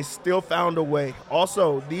game, they still found a way.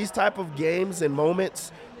 Also, these type of games and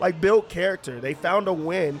moments, build character. They found a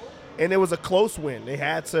win and it was a close win. They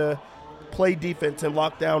had to play defense and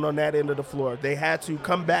lock down on that end of the floor. They had to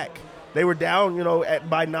come back. They were down,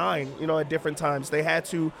 by 9, at different times. They had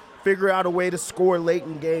to figure out a way to score late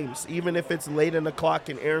in games, even if it's late in the clock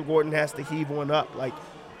and Aaron Gordon has to heave one up. Like,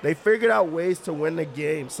 they figured out ways to win the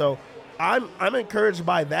game. So I'm encouraged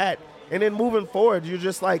by that. And then moving forward, you're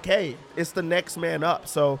just like, hey, it's the next man up.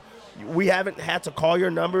 So we haven't had to call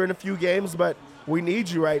your number in a few games, but we need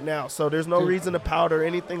you right now. So there's no reason to pout or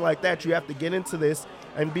anything like that. You have to get into this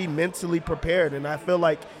and be mentally prepared. And I feel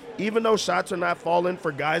like even though shots are not falling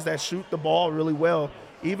for guys that shoot the ball really well,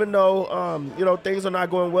 even though, things are not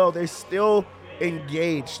going well, they're still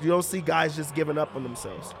engaged. You don't see guys just giving up on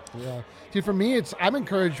themselves. Yeah. See, for me, I'm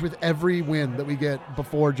encouraged with every win that we get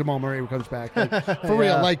before Jamal Murray comes back. Like, for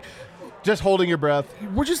real, like, just holding your breath.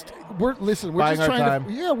 We're just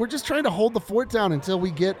trying to hold the fort down until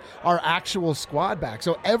we get our actual squad back.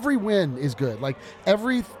 So every win is good. Like,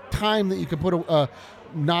 every time that you can put a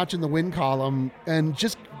notch in the win column, and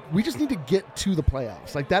we just need to get to the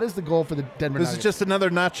playoffs. Like, that is the goal for the Denver Nuggets. This is just another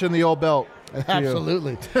notch in the old belt.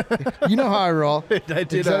 Absolutely. You know how I roll. I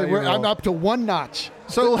do. I'm up to one notch.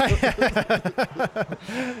 So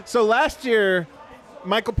last year,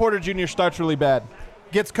 Michael Porter Jr. starts really bad.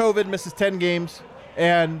 Gets COVID, misses 10 games,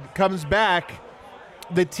 and comes back.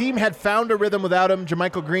 The team had found a rhythm without him.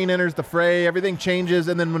 JaMychal Green enters the fray. Everything changes.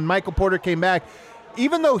 And then when Michael Porter came back,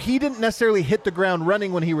 even though he didn't necessarily hit the ground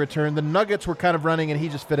running when he returned, the Nuggets were kind of running, and he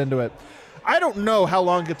just fit into it. I don't know how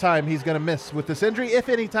long a time he's going to miss with this injury, if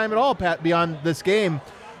any time at all, Pat, beyond this game.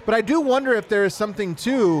 But I do wonder if there is something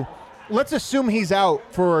to. Let's assume he's out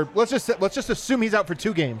for. Let's just assume he's out for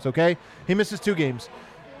 2 games. Okay, he misses 2 games.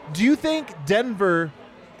 Do you think Denver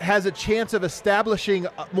has a chance of establishing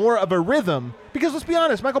more of a rhythm? Because let's be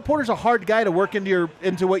honest, Michael Porter's a hard guy to work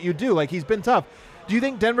into what you do. Like, he's been tough. Do you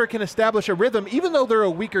think Denver can establish a rhythm, even though they're a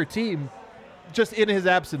weaker team, just in his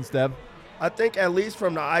absence, Dev? I think at least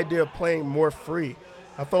from the idea of playing more free.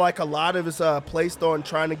 I feel like a lot of it's placed on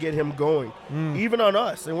trying to get him going, even on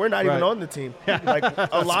us, and we're not even on the team. Like,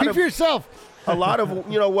 Speak for yourself. A lot of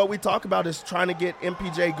what we talk about is trying to get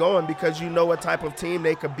MPJ going, because you know what type of team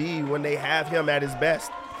they could be when they have him at his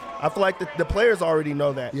best. I feel like the players already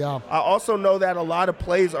know that. Yeah. I also know that a lot of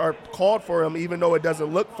plays are called for him, even though it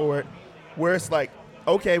doesn't look for it, where it's like,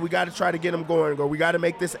 okay, we got to try to get him going, or we got to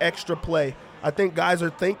make this extra play. I think guys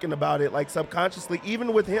are thinking about it, like, subconsciously.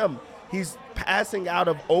 Even with him, he's passing out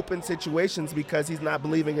of open situations because he's not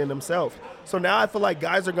believing in himself. So now I feel like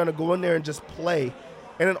guys are going to go in there and just play.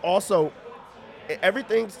 And then also,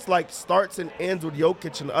 everything's like starts and ends with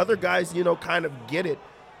Jokic, and other guys, kind of get it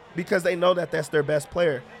because they know that that's their best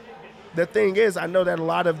player. The thing is, I know that a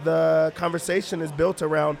lot of the conversation is built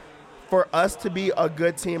around, for us to be a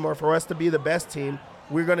good team or for us to be the best team,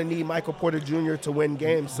 we're going to need Michael Porter Jr. to win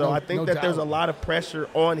games. So I think that there's a lot of pressure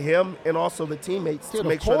on him and also the teammates to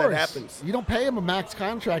make sure that happens. You don't pay him a max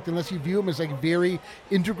contract unless you view him as like a very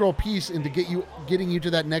integral piece into getting you to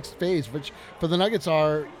that next phase, which for the Nuggets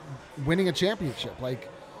are winning a championship,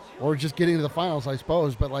 or just getting to the finals, I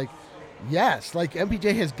suppose. But yes,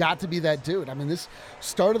 MPJ has got to be that dude. I mean, this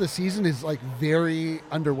start of the season is very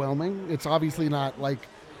underwhelming. It's obviously not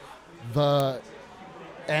the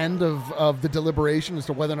end of the deliberation as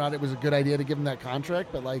to whether or not it was a good idea to give him that contract,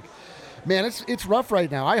 but man, it's rough right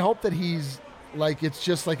now. I hope that he's it's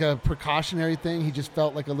just a precautionary thing. He just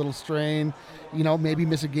felt a little strain, maybe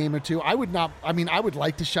miss a game or 2. I would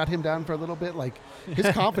like to shut him down for a little bit. His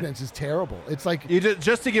confidence is terrible. It's you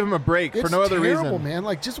just to give him a break for no other reason. It's terrible,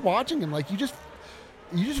 man. Just watching him, you just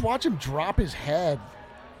watch him drop his head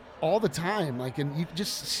all the time, and you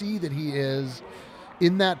just see that he is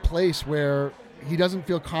in that place where he doesn't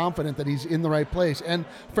feel confident that he's in the right place. And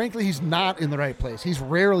frankly, he's not in the right place. He's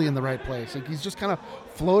rarely in the right place. He's just kind of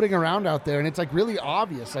floating around out there, and it's really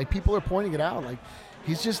obvious. People are pointing it out.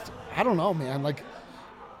 He's just, I don't know, man.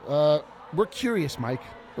 We're curious, Mike.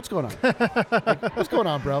 What's going on? What's going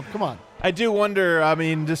on, bro? Come on. I do wonder,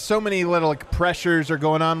 just so many little pressures are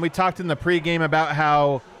going on. We talked in the pregame about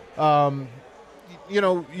how,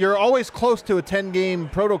 you're always close to a 10-game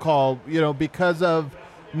protocol, because of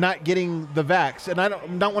not getting the vax. And I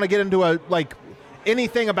don't want to get into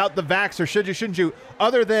anything about the vax or should you, shouldn't you,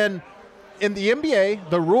 other than in the NBA,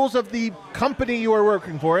 the rules of the company you are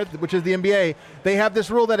working for, which is the NBA, they have this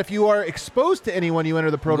rule that if you are exposed to anyone, you enter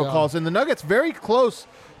the protocols. Yeah. And the Nuggets very close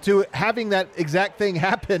to having that exact thing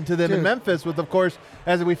happen to them in Memphis with, of course,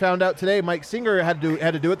 as we found out today, Mike Singer had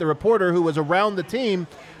to do it, the reporter who was around the team.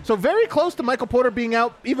 So very close to Michael Porter being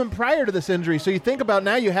out even prior to this injury. So you think about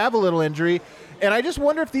now you have a little injury, and I just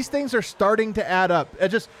wonder if these things are starting to add up.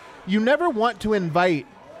 You never want to invite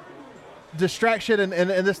distraction and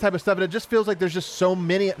this type of stuff, and it just feels like there's just so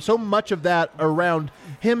much of that around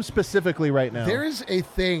him specifically right now. There is a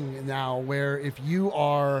thing now where if you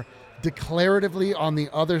are declaratively on the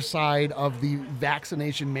other side of the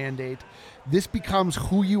vaccination mandate, this becomes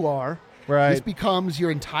who you are. Right. This becomes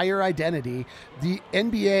your entire identity. The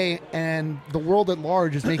NBA and the world at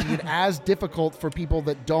large is making it as difficult for people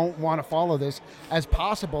that don't want to follow this as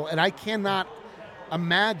possible. And I cannot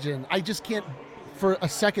imagine, I just can't for a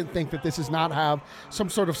second think that this does not have some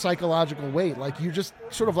sort of psychological weight. Like you're just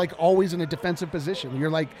sort of like always in a defensive position.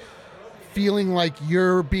 You're like feeling like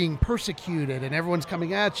you're being persecuted and everyone's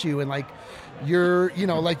coming at you and like you're, you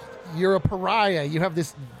know, like you're a pariah. You have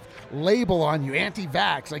this label on you,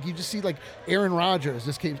 anti-vax. Like you just see like Aaron Rodgers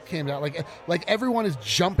just came out like everyone is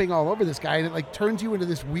jumping all over this guy, and it like turns you into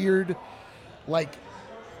this weird, like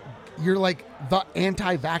you're like the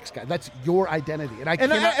anti-vax guy. That's your identity, and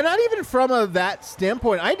not even from that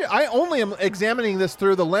standpoint. I only am examining this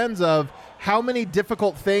through the lens of how many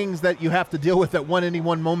difficult things that you have to deal with at any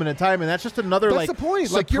one moment in time, and that's just another that's the point.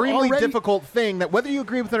 Supremely difficult thing that whether you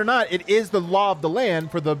agree with it or not, it is the law of the land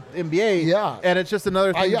for the NBA. Yeah, and it's just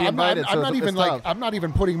another thing. I'm not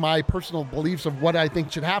even putting my personal beliefs of what I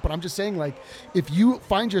think should happen. I'm just saying, like, if you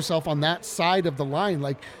find yourself on that side of the line,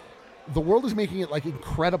 like, the world is making it like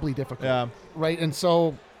incredibly difficult. Yeah, right, and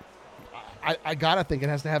so. I gotta think it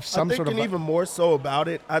has to have some sort of. Even more so about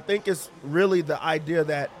it, I think it's really the idea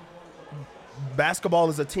that basketball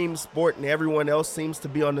is a team sport and everyone else seems to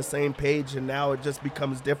be on the same page, and now it just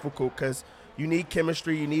becomes difficult because you need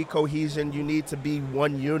chemistry, you need cohesion, you need to be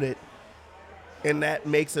one unit, and that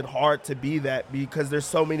makes it hard to be that because there's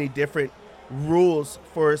so many different rules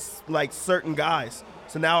for like certain guys.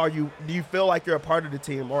 So now do you feel like you're a part of the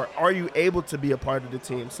team, or are you able to be a part of the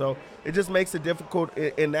team? So it just makes it difficult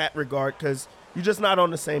in that regard because you're just not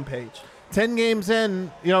on the same page. 10 games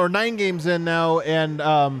in, or 9 games in now,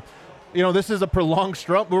 and this is a prolonged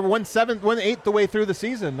struggle. We're 1/8 the way through the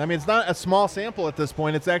season. I mean, it's not a small sample at this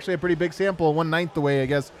point. It's actually a pretty big sample, 1/9 the way, I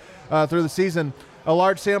guess, through the season. A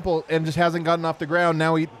large sample, and just hasn't gotten off the ground.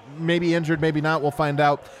 Now he may be injured, maybe not. We'll find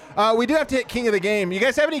out. We do have to hit King of the Game. You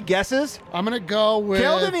guys have any guesses? I'm going to go with...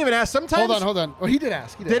 Kale didn't even ask. Sometimes... Hold on. Oh, he did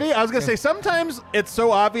ask. Did he? I was going to say, sometimes it's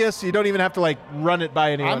so obvious you don't even have to, run it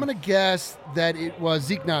by anyone. I'm going to guess that it was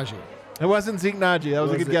Zeke Naji. It wasn't Zeke Naji. That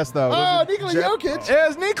was a good guess, though. Oh, Nikola Jokic. It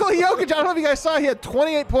was Nikola Jokic. I don't know if you guys saw. He had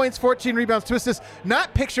 28 points, 14 rebounds, 2 assists.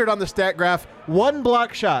 Not pictured on the stat graph. 1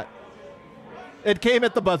 block shot. It came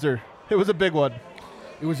at the buzzer. It was a big one.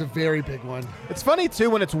 It was a very big one. It's funny,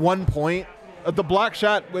 too, when it's 1 point. The block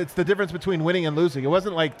shot, it's the difference between winning and losing. It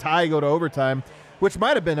wasn't like tie go to overtime, which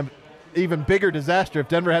might have been an even bigger disaster if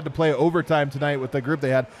Denver had to play overtime tonight with the group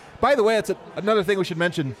they had. By the way, it's another thing we should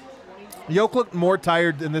mention. Jokic looked more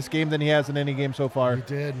tired in this game than he has in any game so far. He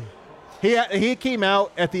did. He came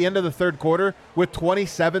out at the end of the third quarter with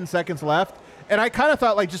 27 seconds left, and I kind of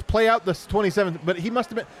thought, just play out this 27, but he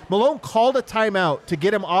must have been – Malone called a timeout to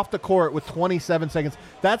get him off the court with 27 seconds.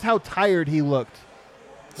 That's how tired he looked.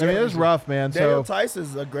 I mean, it was rough, man. Daniel Tice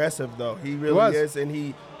is aggressive, though. He really is, and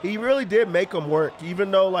he really did make him work, even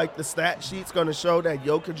though, the stat sheet's going to show that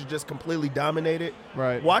Jokic just completely dominated.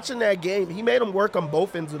 Right. Watching that game, he made him work on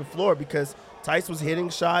both ends of the floor because Tice was hitting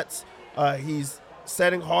shots. He's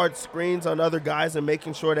setting hard screens on other guys and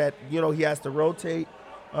making sure that, he has to rotate.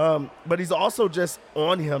 But he's also just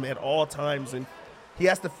on him at all times, and he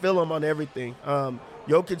has to fill him on everything.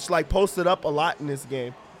 Jokic, posted up a lot in this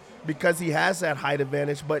game because he has that height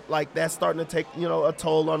advantage, but, that's starting to take, a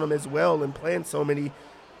toll on him as well, and playing so many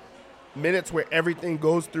minutes where everything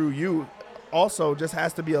goes through you also just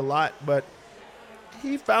has to be a lot. But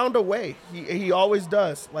he found a way. He always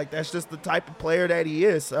does. That's just the type of player that he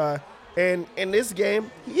is. And in this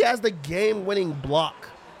game, he has the game-winning block.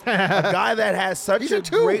 A guy that has such a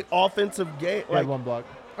great offensive game. He had 1 block.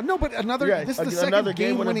 No, but this is the second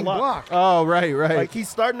game-winning block. Oh, right. He's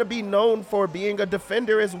starting to be known for being a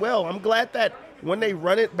defender as well. I'm glad that when they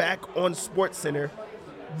run it back on SportsCenter,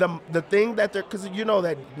 the thing that they're – because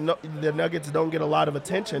the Nuggets don't get a lot of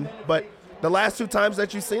attention, but the last 2 times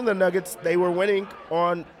that you've seen the Nuggets, they were winning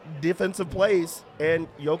on defensive plays, and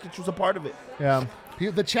Jokic was a part of it. Yeah.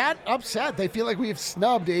 The chat upset. They feel like we have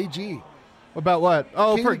snubbed AG. About what?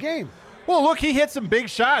 Oh, King of the game. Well, look, he hit some big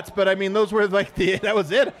shots, but I mean, those were that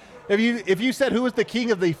was it. If you said who was the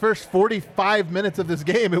king of the first 45 minutes of this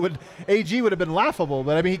game, AG would have been laughable.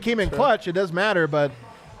 But I mean, he came in clutch. It does matter, but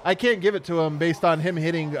I can't give it to him based on him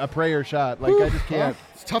hitting a prayer shot. I just can't.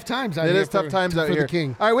 It's tough times out here. It is tough times out here. The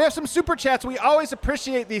king. All right, we have some super chats. We always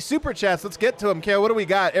appreciate these super chats. Let's get to them. Kale, what do we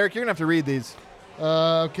got? Eric, you're gonna have to read these.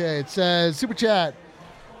 Okay, it says super chat.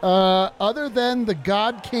 Other than the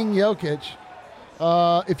God King Jokic,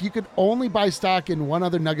 if you could only buy stock in one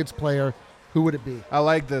other Nuggets player, who would it be? I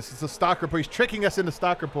like this. It's a stock report. He's tricking us into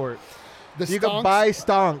stock report. You Stonks? can buy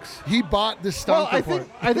stonks. He bought the stock report.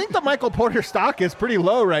 I think the Michael Porter stock is pretty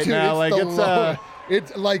low right Dude, now.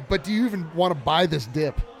 It's like, but do you even want to buy this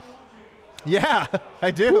dip? Yeah,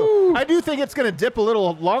 I do. Woo. I do think it's going to dip a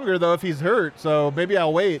little longer though if he's hurt. So maybe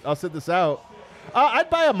I'll wait. I'll sit this out. I'd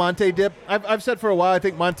buy a Monte dip. I've said for a while I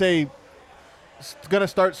think Monte going to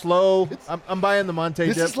start slow. I'm buying the Monte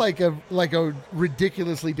dip. This is like a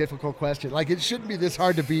ridiculously difficult question. Like, it shouldn't be this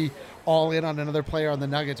hard to be all in on another player on the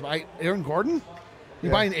Nuggets. Aaron Gordon? You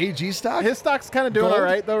buying AG stock? His stock's kind of doing all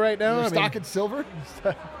right though right now. Stock in silver?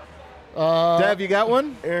 Dev, you got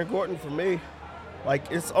one? Aaron Gordon for me.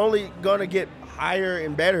 Like, it's only going to get higher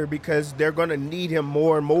and better because they're going to need him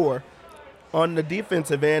more and more on the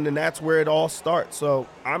defensive end, and that's where it all starts. So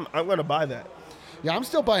I'm going to buy that. Yeah, I'm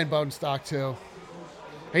still buying Bone stock too.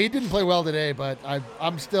 He didn't play well today, but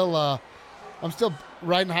I'm still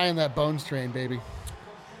riding high on that Bones train, baby.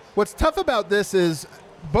 What's tough about this is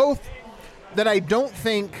both that I don't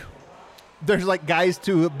think there's like guys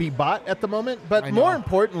to be bought at the moment, but more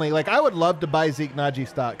importantly, like I would love to buy Zeke Naji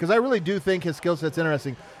stock because I really do think his skill set's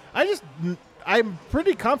interesting. I'm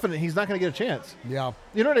pretty confident he's not going to get a chance. Yeah.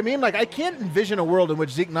 You know what I mean? Like, I can't envision a world in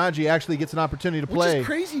which Zeke Naji actually gets an opportunity to play. Which is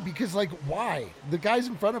crazy because, like, why? The guys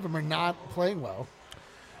in front of him are not playing well.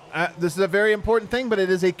 This is a very important thing, but it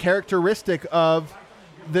is a characteristic of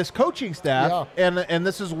this coaching staff. Yeah. And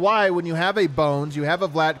this is why when you have a Bones, you have a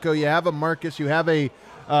Vlatko, you have a Marcus, you have a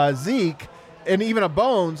Zeke, and even a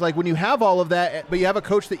Bones, like when you have all of that, but you have a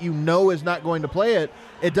coach that you know is not going to play it,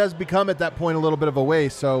 it does become at that point a little bit of a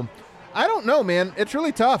waste. So I don't know, man. It's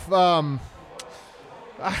really tough. I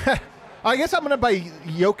guess I'm going to buy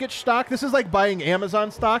Jokic stock. This is like buying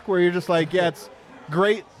Amazon stock where you're just like, yeah, it's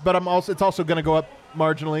great, but it's also going to go up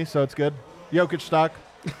marginally, so it's good. Jokic stock.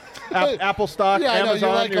 Apple stock, yeah, Amazon.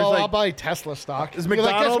 I know, you're like, I'll buy Tesla stock. Is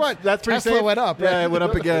McDonald's? Like, guess what? That's pretty Tesla safe. went up. Right? Yeah, it went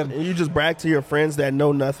up again. And you just brag to your friends that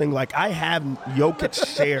know nothing. Like, I have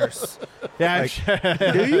Jokic shares. Yeah,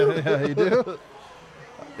 like, do you? Yeah, you do.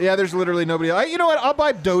 Yeah, there's literally nobody else. You know what? I'll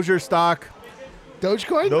buy Dozier stock.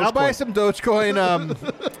 Dogecoin? I'll buy some Dogecoin.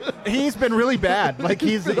 He's been really bad. Like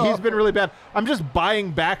he's been really bad. I'm just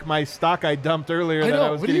buying back my stock I dumped earlier that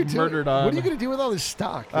I was getting murdered on. What are you going to do with all this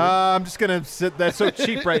stock? I'm just going to sit. That's so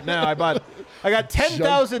cheap right now. I got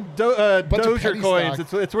 10,000 Dozier coins.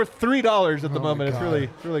 It's worth $3 at the moment.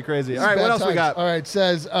 It's really crazy. All right, what else we got? All right, it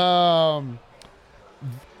says,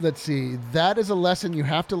 let's see. That is a lesson you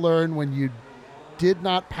have to learn when you did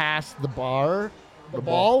not pass the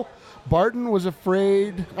ball. Barton was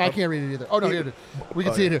afraid. I can't read it either. Oh, no, here it is. We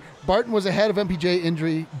can see it here. Barton was ahead of MPJ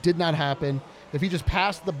injury. Did not happen. If he just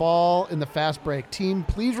passed the ball in the fast break. Team,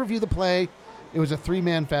 please review the play. It was a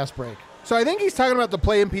 3-man fast break. So I think he's talking about the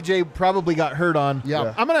play MPJ probably got hurt on.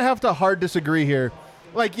 Yeah. I'm going to have to hard disagree here.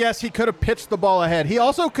 Like, yes, he could have pitched the ball ahead. He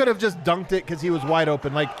also could have just dunked it because he was wide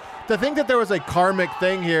open. Like, to think that there was a karmic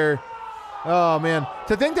thing here. Oh, man.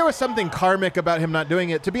 To think there was something karmic about him not doing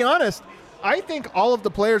it. To be honest, I think all of the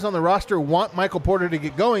players on the roster want Michael Porter to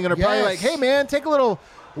get going and are probably like, hey, man, take a little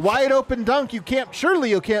wide open dunk. You can't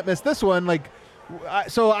miss this one. Like,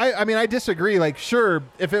 so I disagree. Like, sure,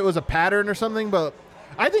 if it was a pattern or something, but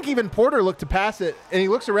I think even Porter looked to pass it and he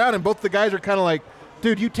looks around and both the guys are kind of like,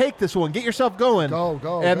 dude, you take this one, get yourself going.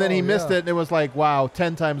 Go. And then he missed it and it was like, wow,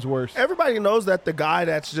 10 times worse. Everybody knows that the guy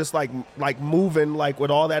that's just like moving like with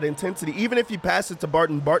all that intensity, even if you pass it to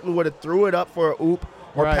Barton would have threw it up for a oop.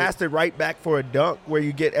 Or passed it right back for a dunk where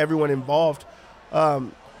you get everyone involved.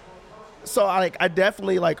 So I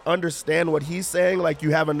definitely like understand what he's saying. Like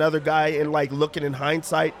you have another guy and like looking in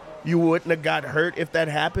hindsight, you wouldn't have got hurt if that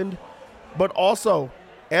happened. But also,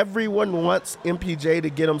 everyone wants MPJ to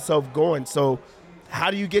get himself going. So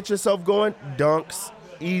how do you get yourself going? Dunks,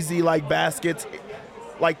 easy like baskets,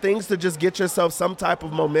 like things to just get yourself some type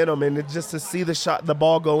of momentum and just to see the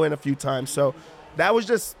ball go in a few times. So that was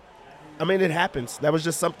just. I mean, it happens. That was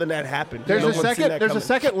just something that happened. There's a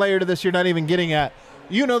second layer to this you're not even getting at.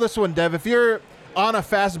 You know this one, Dev. If you're on a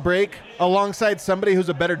fast break alongside somebody who's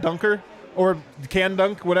a better dunker or can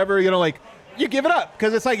dunk, whatever, like you give it up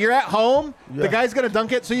because it's like you're at home. Yeah. The guy's going to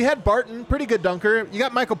dunk it. So you had Barton, pretty good dunker. You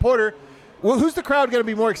got Michael Porter. Well, who's the crowd going to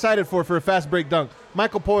be more excited for a fast break dunk?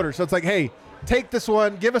 Michael Porter. So it's like, hey, take this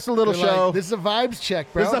one. Give us a little show. Like, this is a vibes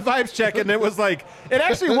check, bro. This is a vibes check, and it was like it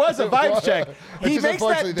actually was a vibes check. He makes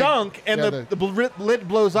that dunk, and the lid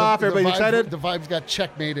blows off. Everybody's excited. The vibes got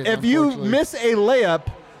checkmated. If you miss a layup,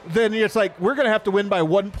 then it's like we're gonna have to win by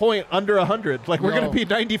 1 point under 100. Like we're gonna be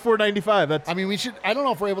 94-95. I mean, we should. I don't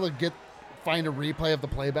know if we're able to get find a replay of the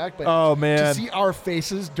playback, but oh man, to see our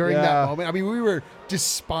faces during that moment, I mean, we were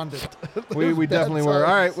despondent. we definitely were.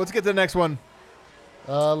 All right, let's get to the next one.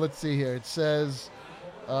 Let's see here. It says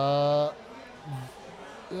that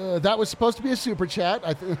was supposed to be a super chat.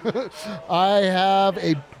 I have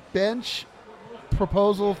a bench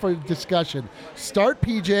proposal for discussion. Start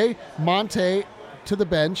PJ, Monte to the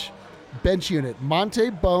bench unit. Monte,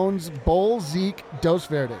 Bones, Bowl, Zeke, Dos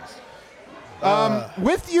Verdes.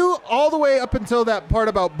 With you all the way up until that part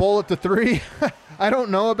about Bowl at the 3. I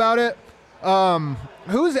don't know about it. Because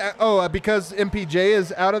MPJ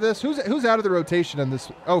is out of this. Who's out of the rotation in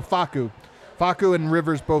this? Oh, Facu and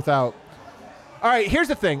Rivers both out. All right, here's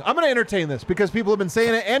the thing. I'm going to entertain this because people have been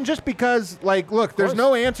saying it, and just because, like, look, there's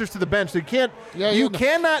no answers to the bench. So you can't. You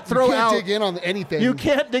cannot throw out. Dig in on anything. You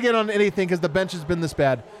can't dig in on anything because the bench has been this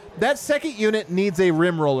bad. That second unit needs a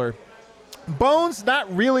rim roller. Bones,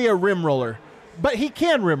 not really a rim roller, but he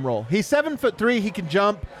can rim roll. He's 7'3". He can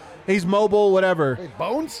jump. He's mobile. Whatever. Wait,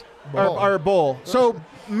 Bones or Bull. So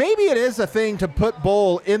maybe it is a thing to put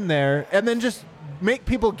Bull in there and then just make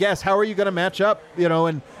people guess how are you going to match up,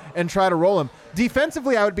 and try to roll him.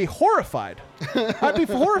 Defensively, I would be horrified. I'd be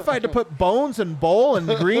horrified to put Bones and Bull and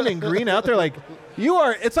Green out there. Like,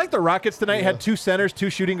 it's like the Rockets tonight had 2 centers, 2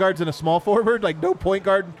 shooting guards, and a small forward. Like, no point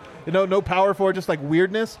guard, no power forward, just like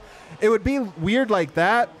weirdness. It would be weird like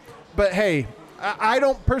that. But, hey, I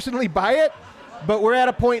don't personally buy it. But we're at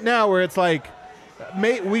a point now where it's like,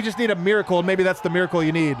 we just need a miracle, and maybe that's the miracle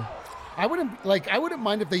you need. I wouldn't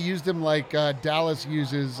mind if they used him like Dallas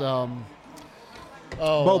uses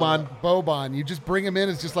Boban. You just bring him in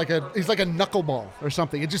as just he's like a knuckleball or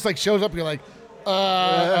something. It just like shows up and you're like,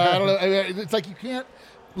 I don't know. It's like you can't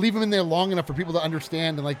leave him in there long enough for people to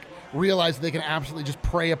understand and like realize they can absolutely just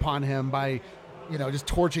prey upon him by, just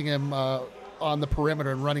torching him on the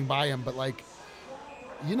perimeter and running by him. But like,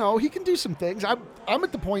 he can do some things. I'm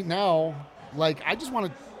at the point now, like I just want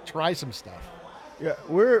to try some stuff. Yeah,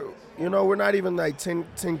 we're not even like 10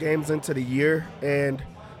 games into the year, and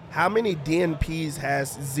how many DNPs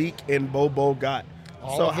has Zeke and Bobo got?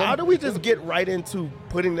 So how do we just get right into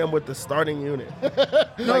putting them with the starting unit?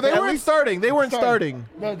 No, they weren't starting. They weren't starting.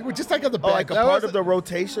 No, we're just like on the bench. Like a part of the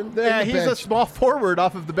rotation? Yeah, he's a small forward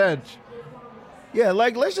off of the bench. Yeah,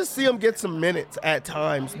 like let's just see them get some minutes at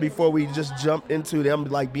times before we just jump into them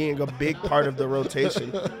like being a big part of the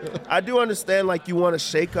rotation. I do understand like you want to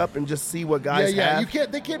shake up and just see what guys have.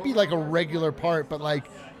 They can't be like a regular part, but like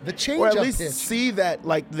the change or at up least pitch. See that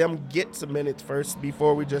like them get some minutes first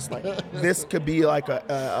before we just like this could be like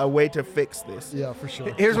a way to fix this. Yeah, for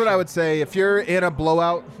sure. Here's what I would say: if you're in a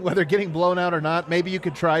blowout, whether getting blown out or not, maybe you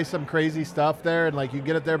could try some crazy stuff there and like you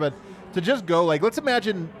get it there. But to just go like, let's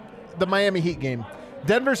imagine the Miami Heat game.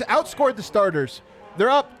 Denver's outscored the starters. They're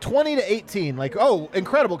up 20-18. Like, oh,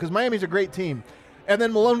 incredible, because Miami's a great team. And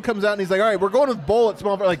then Malone comes out and he's like, all right, we're going with Bull at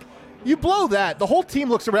small forward. Like, you blow that. The whole team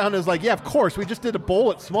looks around and is like, yeah, of course, we just did a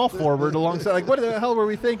Bull at small forward alongside. Like, what the hell were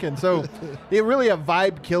we thinking? So, it really a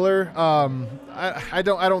vibe killer. I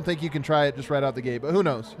don't think you can try it just right out the gate, but who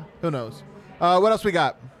knows? Who knows? What else we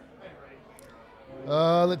got?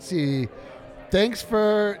 Let's see. Thanks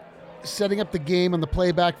for setting up the game and the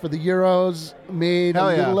playback for the Euros. Made a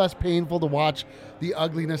little less painful to watch the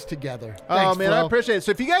ugliness together. Thanks, man, I appreciate it. So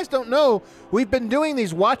if you guys don't know, we've been doing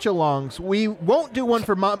these watch-alongs. We won't do one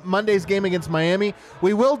for Monday's game against Miami.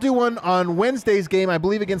 We will do one on Wednesday's game, I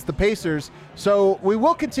believe, against the Pacers. So we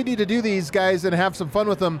will continue to do these, guys, and have some fun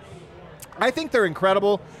with them. I think they're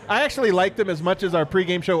incredible. I actually like them as much as our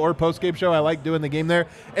pregame show or postgame show. I like doing the game there.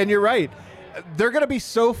 And you're right. They're going to be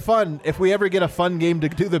so fun if we ever get a fun game to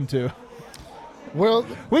do them to. Well,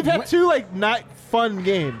 we've had two not fun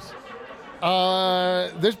games.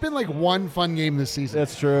 There's been one fun game this season.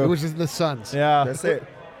 That's true. It was just the Suns. Yeah, that's it.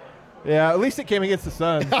 Yeah, at least it came against the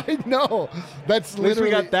Suns. I know. That's at least we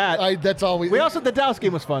got that. That's all we also the Dallas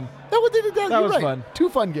game was fun. That was fun. 2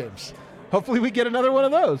 fun games. Hopefully we get another one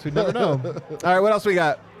of those. We never know. All right, what else we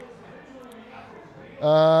got?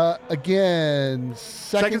 Again,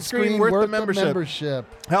 second screen worth the membership.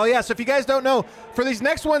 Hell yeah. So if you guys don't know, for these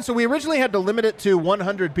next ones, so we originally had to limit it to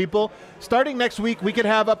 100 people. Starting next week, we could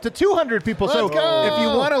have up to 200 people. Let's go. If you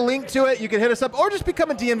want a link to it, you can hit us up or just become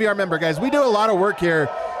a DNVR member, guys. We do a lot of work here.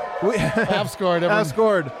 I've scored. I've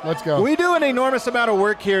scored. Let's go. We do an enormous amount of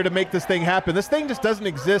work here to make this thing happen. This thing just doesn't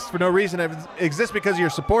exist for no reason. It exists because of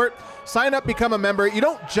your support. Sign up, become a member. You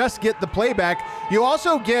don't just get the playback. You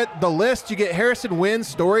also get the list. You get Harrison wins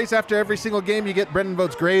stories after every single game. You get Brendan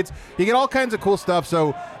votes grades. You get all kinds of cool stuff.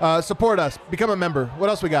 So support us. Become a member.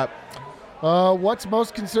 What else we got? What's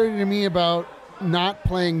most concerning to me about not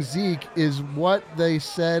playing Zeke is what they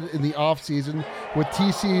said in the offseason with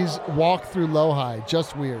TC's walk through low-high.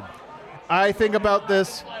 Just weird. I think about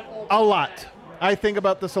this a lot.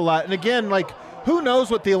 And again, like, who knows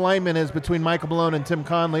what the alignment is between Michael Malone and Tim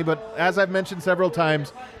Conley, but as I've mentioned several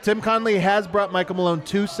times, Tim Conley has brought Michael Malone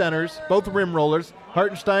 2 centers, both rim rollers,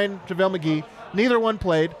 Hartenstein, JaVale McGee. Neither one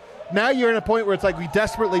played. Now you're in a point where it's like we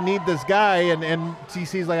desperately need this guy, and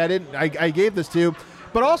TC's like, I gave this to you.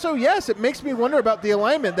 But also, yes, it makes me wonder about the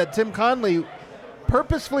alignment that Tim Conley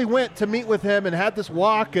purposefully went to meet with him and had this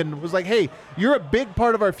walk and was like, hey, you're a big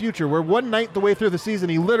part of our future. We're 1/9 the way through the season.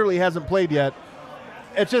 He literally hasn't played yet.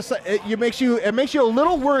 It's just it makes you a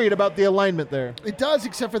little worried about the alignment there. It does,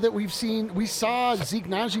 except for that we saw Zeke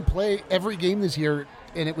Nnaji play every game this year,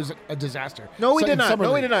 and it was a disaster. No, we did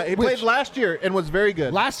not. He played last year and was very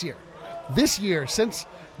good. Last year. This year, since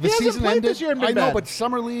the season ended, this year and been I know, bad. but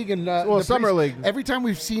Summer League and Summer League. Every time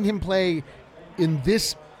we've seen him play in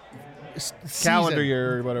this calendar season,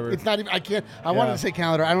 year or whatever. It's not even. I can't. I wanted to say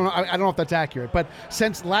calendar. I don't know. I don't know if that's accurate. But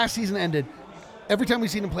since last season ended, every time we've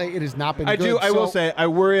seen him play, it has not been good. I will say, I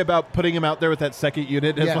worry about putting him out there with that second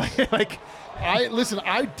unit. Yes.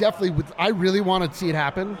 I definitely would. I really want to see it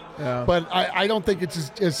happen. Yeah. But I don't think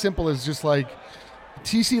it's as simple as just like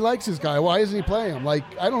TC likes this guy. Why isn't he playing him? Like,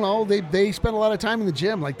 I don't know. They spend a lot of time in the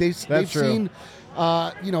gym. Like they've seen,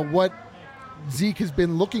 what Zeke has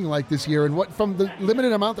been looking like this year, and what from the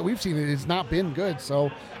limited amount that we've seen, it has not been good.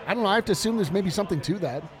 So I don't know. I have to assume there's maybe something to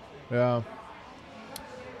that. Yeah.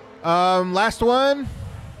 Last one.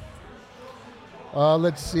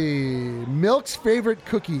 Let's see. Milk's favorite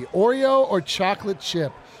cookie, Oreo or chocolate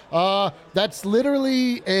chip? That's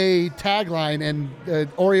literally a tagline, and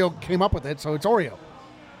Oreo came up with it, so it's Oreo.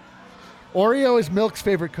 Oreo is Milk's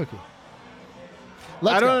favorite cookie.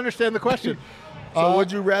 I don't understand the question. So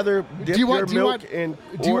would you rather dip your milk in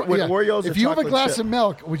Oreos? If you have a glass of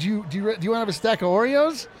milk, do you want to have a stack of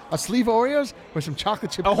Oreos, a sleeve of Oreos, or some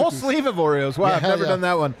chocolate chip? A whole sleeve of Oreos. Wow, I've never done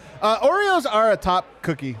that one. Oreos are a top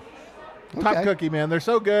cookie. Top cookie, man. They're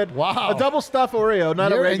so good. Wow. A double stuff Oreo,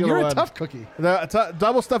 not a regular one. And you're a tough cookie.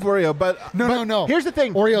 Double stuff Oreo, but no. Here's the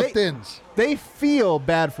thing. Oreo thins. They feel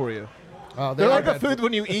bad for you. Oh, they're like a food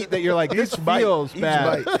when you eat that you're like, this feels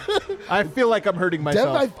bad. I feel like I'm hurting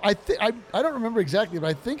myself. Dev, I don't remember exactly, but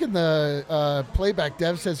I think in the playback,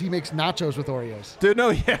 Dev says he makes nachos with Oreos. Dude,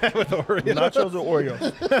 no, yeah, with Oreos. Nachos or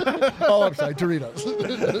Oreos? Oh, I'm sorry, Doritos.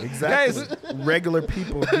 Exactly. Guys, regular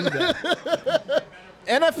people do that.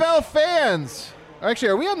 NFL fans. Actually,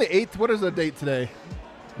 are we on the 8th? What is the date today?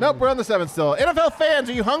 Nope, we're on the 7th still. NFL fans,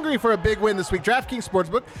 are you hungry for a big win this week? DraftKings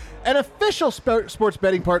Sportsbook, an official sports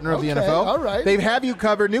betting partner of the NFL. All right. They have you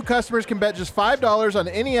covered. New customers can bet just $5 on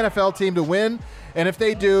any NFL team to win. And if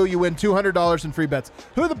they do, you win $200 in free bets.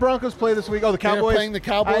 Who do the Broncos play this week? Oh, the Cowboys. They're playing the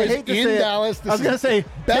Cowboys in Dallas. I was going to say,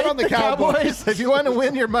 bet on the Cowboys. If you want to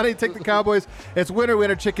win your money, take the Cowboys. It's winner,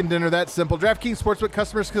 winner, chicken dinner. That's simple. DraftKings Sportsbook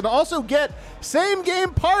customers can also get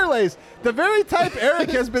same-game parlays, the very type Eric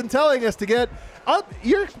has been telling us to get.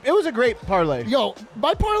 It was a great parlay. Yo,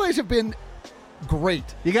 my parlays have been great.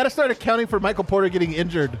 You got to start accounting for Michael Porter getting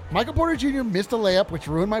injured. Michael Porter Jr. missed a layup, which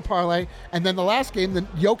ruined my parlay. And then the last game,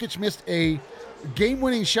 Jokic missed a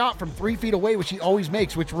game-winning shot from 3 feet away, which he always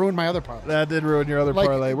makes, which ruined my other parlay. That did ruin your other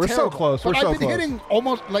parlay. We're so close. I've been hitting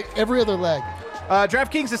almost like every other leg.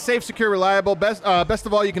 DraftKings is safe, secure, reliable. Best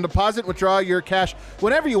of all, you can deposit, withdraw your cash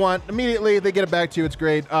whenever you want. Immediately, they get it back to you. It's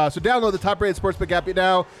great. So download the top-rated sportsbook app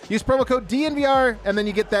now. Use promo code DNVR, and then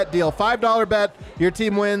you get that deal. $5 bet. Your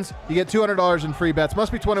team wins. You get $200 in free bets.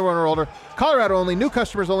 Must be 21 or older. Colorado only. New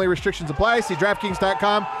customers only. Restrictions apply. See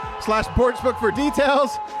DraftKings.com/sportsbook for details.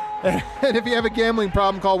 And if you have a gambling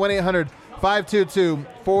problem, call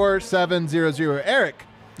 1-800-522-4700. Eric.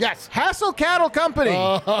 Yes. Hassel Cattle Company.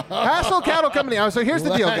 Hassel Cattle Company. So here's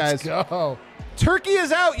the deal, guys. Let's go. Turkey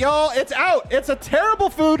is out, y'all. It's out. It's a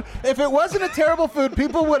terrible food. If it wasn't a terrible food,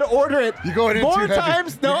 people would order it more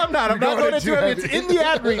times. No, I'm not. I'm not going into it. It's in the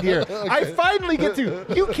ad read here. Okay. I finally get to.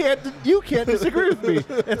 You can't disagree with me.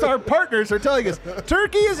 It's our partners are telling us.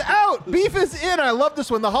 Turkey is out. Beef is in. I love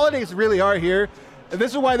this one. The holidays really are here.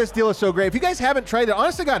 This is why this deal is so great. If you guys haven't tried it,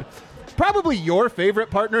 honest to God, probably your favorite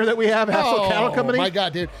partner that we have, Hassel Cattle Company. Oh, my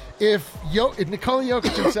God, dude. If Nikola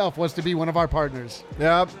Jokic himself was to be one of our partners,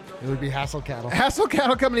 it would be Hassel Cattle. Hassel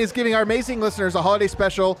Cattle Company is giving our amazing listeners a holiday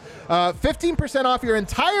special, 15% off your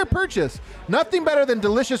entire purchase. Nothing better than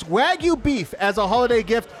delicious Wagyu beef as a holiday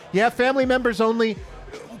gift. You have family members only.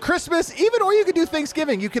 Christmas, or you could do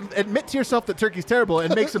Thanksgiving. You can admit to yourself that turkey's terrible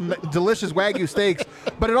and make some delicious Wagyu steaks,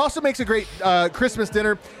 but it also makes a great Christmas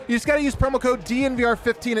dinner. You just got to use promo code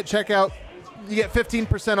DNVR15 at checkout. You get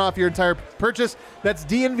 15% off your entire purchase. That's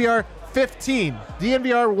DNVR 15.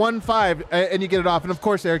 DNVR 15, and you get it off. And of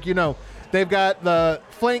course, Eric, you know, they've got the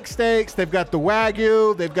flank steaks, they've got the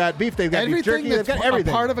Wagyu, they've got beef, they've got beef jerky, they've got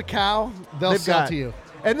everything. A part of a cow, they'll sell to you.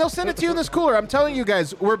 And they'll send it to you in this cooler. I'm telling you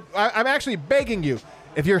guys, I'm actually begging you.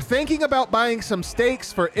 If you're thinking about buying some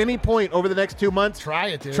steaks for any point over the next 2 months, try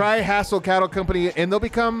it, dude. Try Hassel Cattle Company, and they'll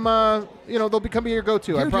become, they'll become your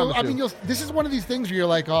go-to. I promise you. I mean, this is one of these things where you're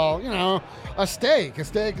like, a steak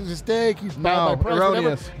is a steak. You buy by price,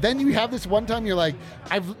 whatever. Then you have this one time you're like,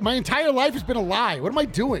 my entire life has been a lie. What am I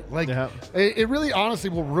doing? Like, it really, honestly,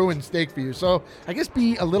 will ruin steak for you. So I guess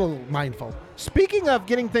be a little mindful. Speaking of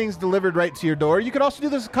getting things delivered right to your door, you could also do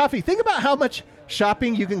this with coffee. Think about how much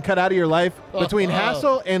shopping you can cut out of your life between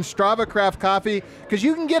Hassel and Strava Craft Coffee, because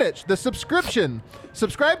you can get it. The subscription.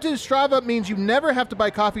 Subscribe to Strava means you never have to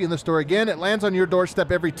buy coffee in the store again. It lands on your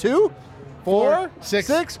doorstep every 2, 4,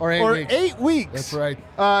 6, or 8 weeks. That's right.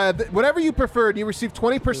 Whatever you prefer, and you receive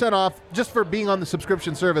 20% off just for being on the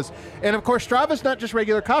subscription service. And of course, Strava's not just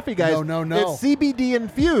regular coffee, guys. No. It's CBD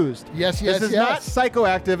infused. Yes. This is not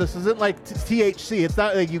psychoactive. This isn't like THC. It's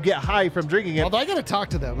not like you get high from drinking it. Although I got to talk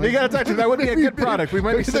to them. You got to talk to them. That would be a good product. We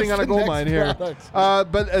might be sitting on a gold mine here.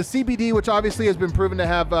 But CBD, which obviously has been proven to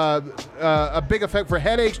have a big effect for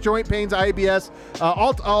headaches, joint pains, IBS, a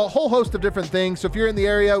whole host of different things. So if you're in the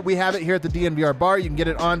area, we have it here at the DNVR bar. You can get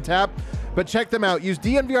it on tap. But check them out. Use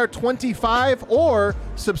DNVR25 or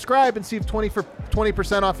subscribe and see if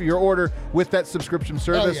 20% off of your order with that subscription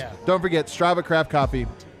service. Yeah. Don't forget Strava Craft Coffee.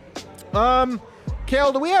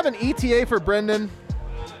 Kale, do we have an ETA for Brendan?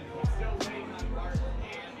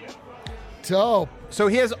 Dope. So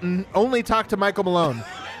he has only talked to Michael Malone.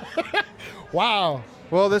 Wow.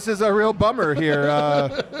 Well, this is a real bummer here.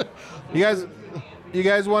 You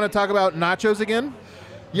guys want to talk about nachos again?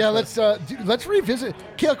 Yeah, let's revisit.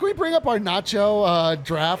 Kale, can we bring up our nacho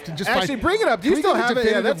draft and just actually bring it up? Do you still have it?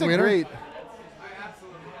 Yeah, that's great.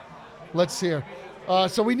 Let's hear.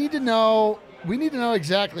 So we need to know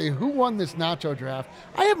exactly who won this nacho draft.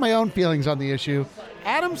 I have my own feelings on the issue.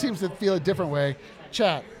 Adam seems to feel a different way.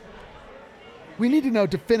 Chat. We need to know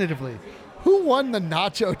definitively who won the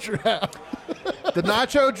nacho draft. The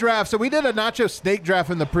nacho draft. So we did a nacho snake draft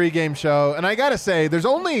in the pregame show, and I gotta say, there's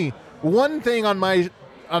only one thing on my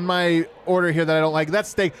order here that I don't like. That's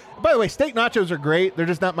steak. By the way, steak nachos are great. They're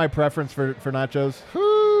just not my preference for nachos.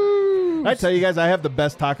 I tell you guys, I have the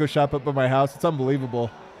best taco shop up at my house. It's unbelievable.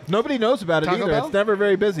 Nobody knows about it Taco either. Bell? It's never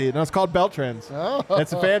very busy. No, it's called Beltrans. Oh.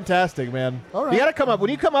 It's fantastic, man. All right. You got to come up. When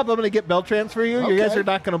you come up, I'm going to get Beltrans for you. Okay. You guys are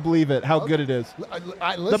not going to believe it, how good it is.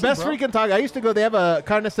 Listen, the best freaking taco. I used to go, they have a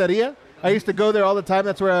carniceria. I used to go there all the time.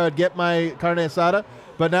 That's where I would get my carne asada.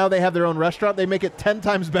 But now they have their own restaurant. They make it 10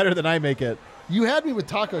 times better than I make it. You had me with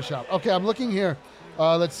taco shop. Okay, I'm looking here.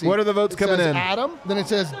 Let's see. What are the votes coming in? Adam. Then it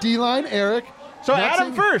says D-Line, Eric. So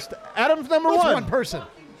Adam first. Adam's number one. It's one person.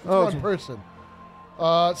 One person.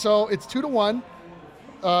 So it's 2-1.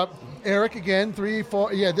 Eric again, 3,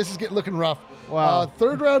 4. Yeah, this is looking rough. Wow.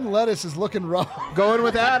 Third round lettuce is looking rough. Going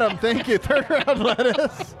with Adam. Thank you. Third round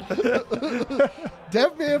lettuce.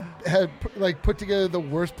 Dev may have had put together the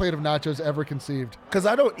worst plate of nachos ever conceived. Because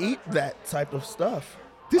I don't eat that type of stuff.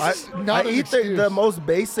 This is not I an eat excuse. the most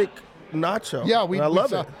basic nacho. Yeah, I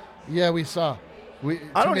love it. Yeah, we saw.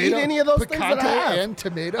 I don't eat any of those things that I have. And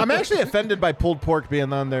tomato. I'm actually offended by pulled pork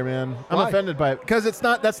being on there, man. I'm Why? offended by it because that's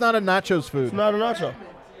not a nachos food. It's not a nacho.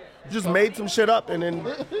 Just made some shit up and then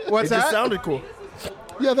What's it that? just sounded cool.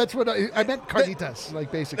 Yeah, that's what I meant.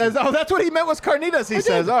 Carnitas, basically. Oh, that's what he meant was carnitas. He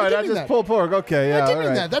says, "Oh, not just pulled pork." Okay, yeah, I did all mean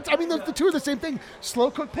right. that. The two are the same thing.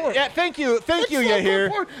 Slow cooked pork. Yeah, thank you,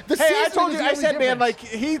 Yahir. The Hey, I seasoning told is you. the I only said, man,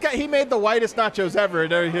 difference. he made the whitest nachos ever.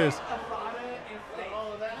 And there he is.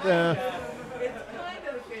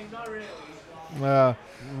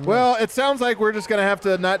 Well, it sounds like we're just going to have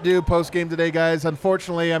to not do post-game today, guys.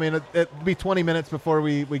 Unfortunately, I mean, it'll be 20 minutes before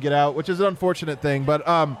we get out, which is an unfortunate thing. But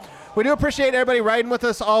we do appreciate everybody riding with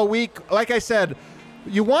us all week. Like I said,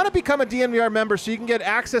 you want to become a DNVR member so you can get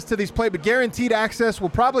access to these but guaranteed access. We'll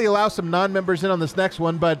probably allow some non-members in on this next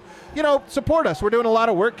one. But, support us. We're doing a lot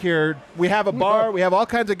of work here. We have a bar. We have all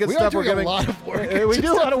kinds of good stuff. We're doing a lot of work. We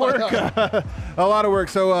do a lot of work. A lot of work.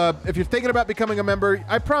 So if you're thinking about becoming a member,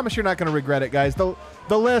 I promise you're not going to regret it, guys. The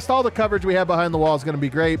list, all the coverage we have behind the wall is going to be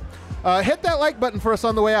great. Hit that like button for us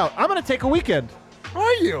on the way out. I'm going to take a weekend.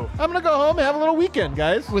 Are you? I'm going to go home and have a little weekend,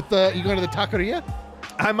 guys. You going to the taqueria?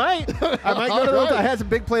 I might go to those. I had a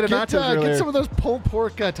big plate of nachos earlier. Get some of those pulled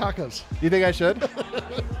pork tacos. You think I should?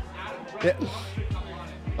 Yeah.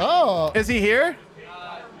 Oh. Is he here?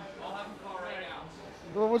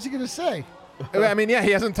 Well, what's he going to say? I mean, yeah,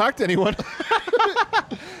 he hasn't talked to anyone.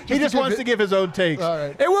 He just wants to give his own takes. All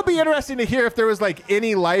right. It will be interesting to hear if there was like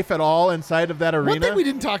any life at all inside of that arena. One thing we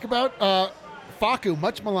didn't talk about, Facu,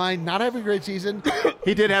 much maligned, not having a great season.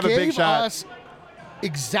 He did have a big shot. Gave us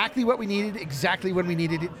exactly what we needed, exactly when we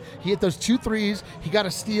needed it. He hit those 2 threes. He got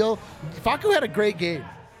a steal. Facu had a great game.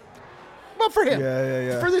 Well, for him.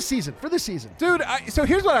 Yeah. For this season. Dude, so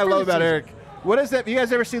here's what I love about Eric. What is that? You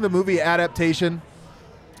guys ever seen the movie Adaptation?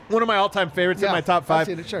 One of my all-time favorites in my top 5. I've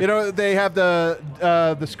seen it, sure. You know, they have the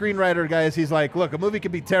screenwriter guys. He's like, look, a movie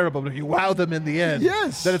can be terrible, but if you wow them in the end,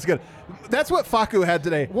 yes, then it's good. That's what Facu had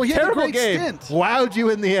today. Well, he terrible had a great game. stint. Wowed you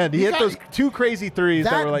in the end. He hit those 2 crazy threes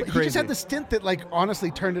that were like crazy. He just had the stint that like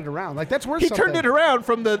honestly turned it around. Like that's worth something. He turned it around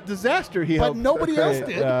from the disaster he helped. But nobody else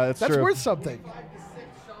did. That's true. Worth something.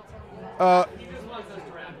 Oh,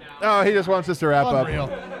 he just wants us to wrap Unreal.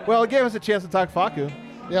 up. Well, it gave us a chance to talk Facu.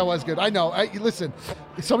 Yeah, it was good. I know. Listen,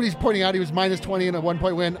 somebody's pointing out he was minus 20 in a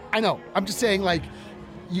 1-point win. I know. I'm just saying, like,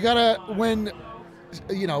 you gotta when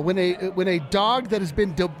a dog that has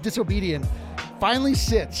been disobedient finally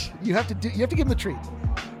sits, you have to give him the treat.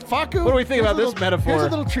 Facu. What do we think about this metaphor? Here's a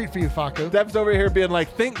little treat for you, Facu. Dev's over here being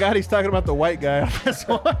like, thank God he's talking about the white guy on this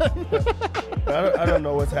one. I don't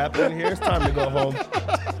know what's happening here. It's time to go home.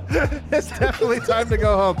 It's definitely time to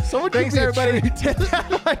go home. Thanks, everybody. Hit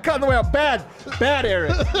that like on the way out. Bad,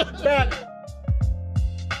 Eric. Bad.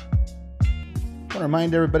 I want to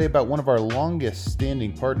remind everybody about one of our longest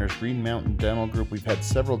standing partners, Green Mountain Dental Group. We've had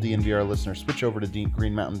several DNVR listeners switch over to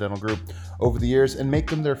Green Mountain Dental Group over the years and make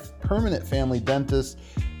them their permanent family dentist.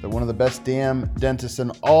 They're one of the best damn dentists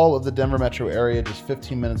in all of the Denver metro area, just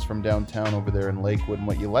 15 minutes from downtown over there in Lakewood. And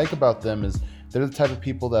what you like about them is they're the type of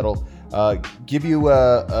people that'll give you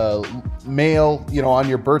a mail, on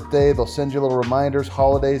your birthday. They'll send you little reminders,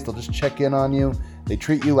 holidays. They'll just check in on you. They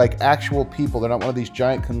treat you like actual people. They're not one of these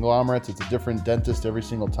giant conglomerates. It's a different dentist every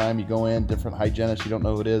single time you go in, different hygienist. You don't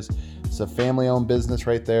know who it is. It's a family-owned business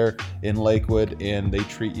right there in Lakewood, and they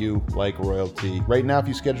treat you like royalty. Right now, if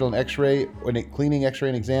you schedule an x-ray, a cleaning x-ray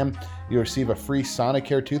and exam, you receive a free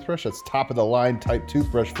Sonicare toothbrush. That's top-of-the-line type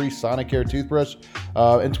toothbrush, free Sonicare toothbrush.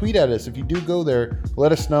 And tweet at us. If you do go there,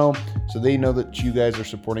 let us know so they know that you guys are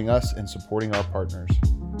supporting us and supporting our partners.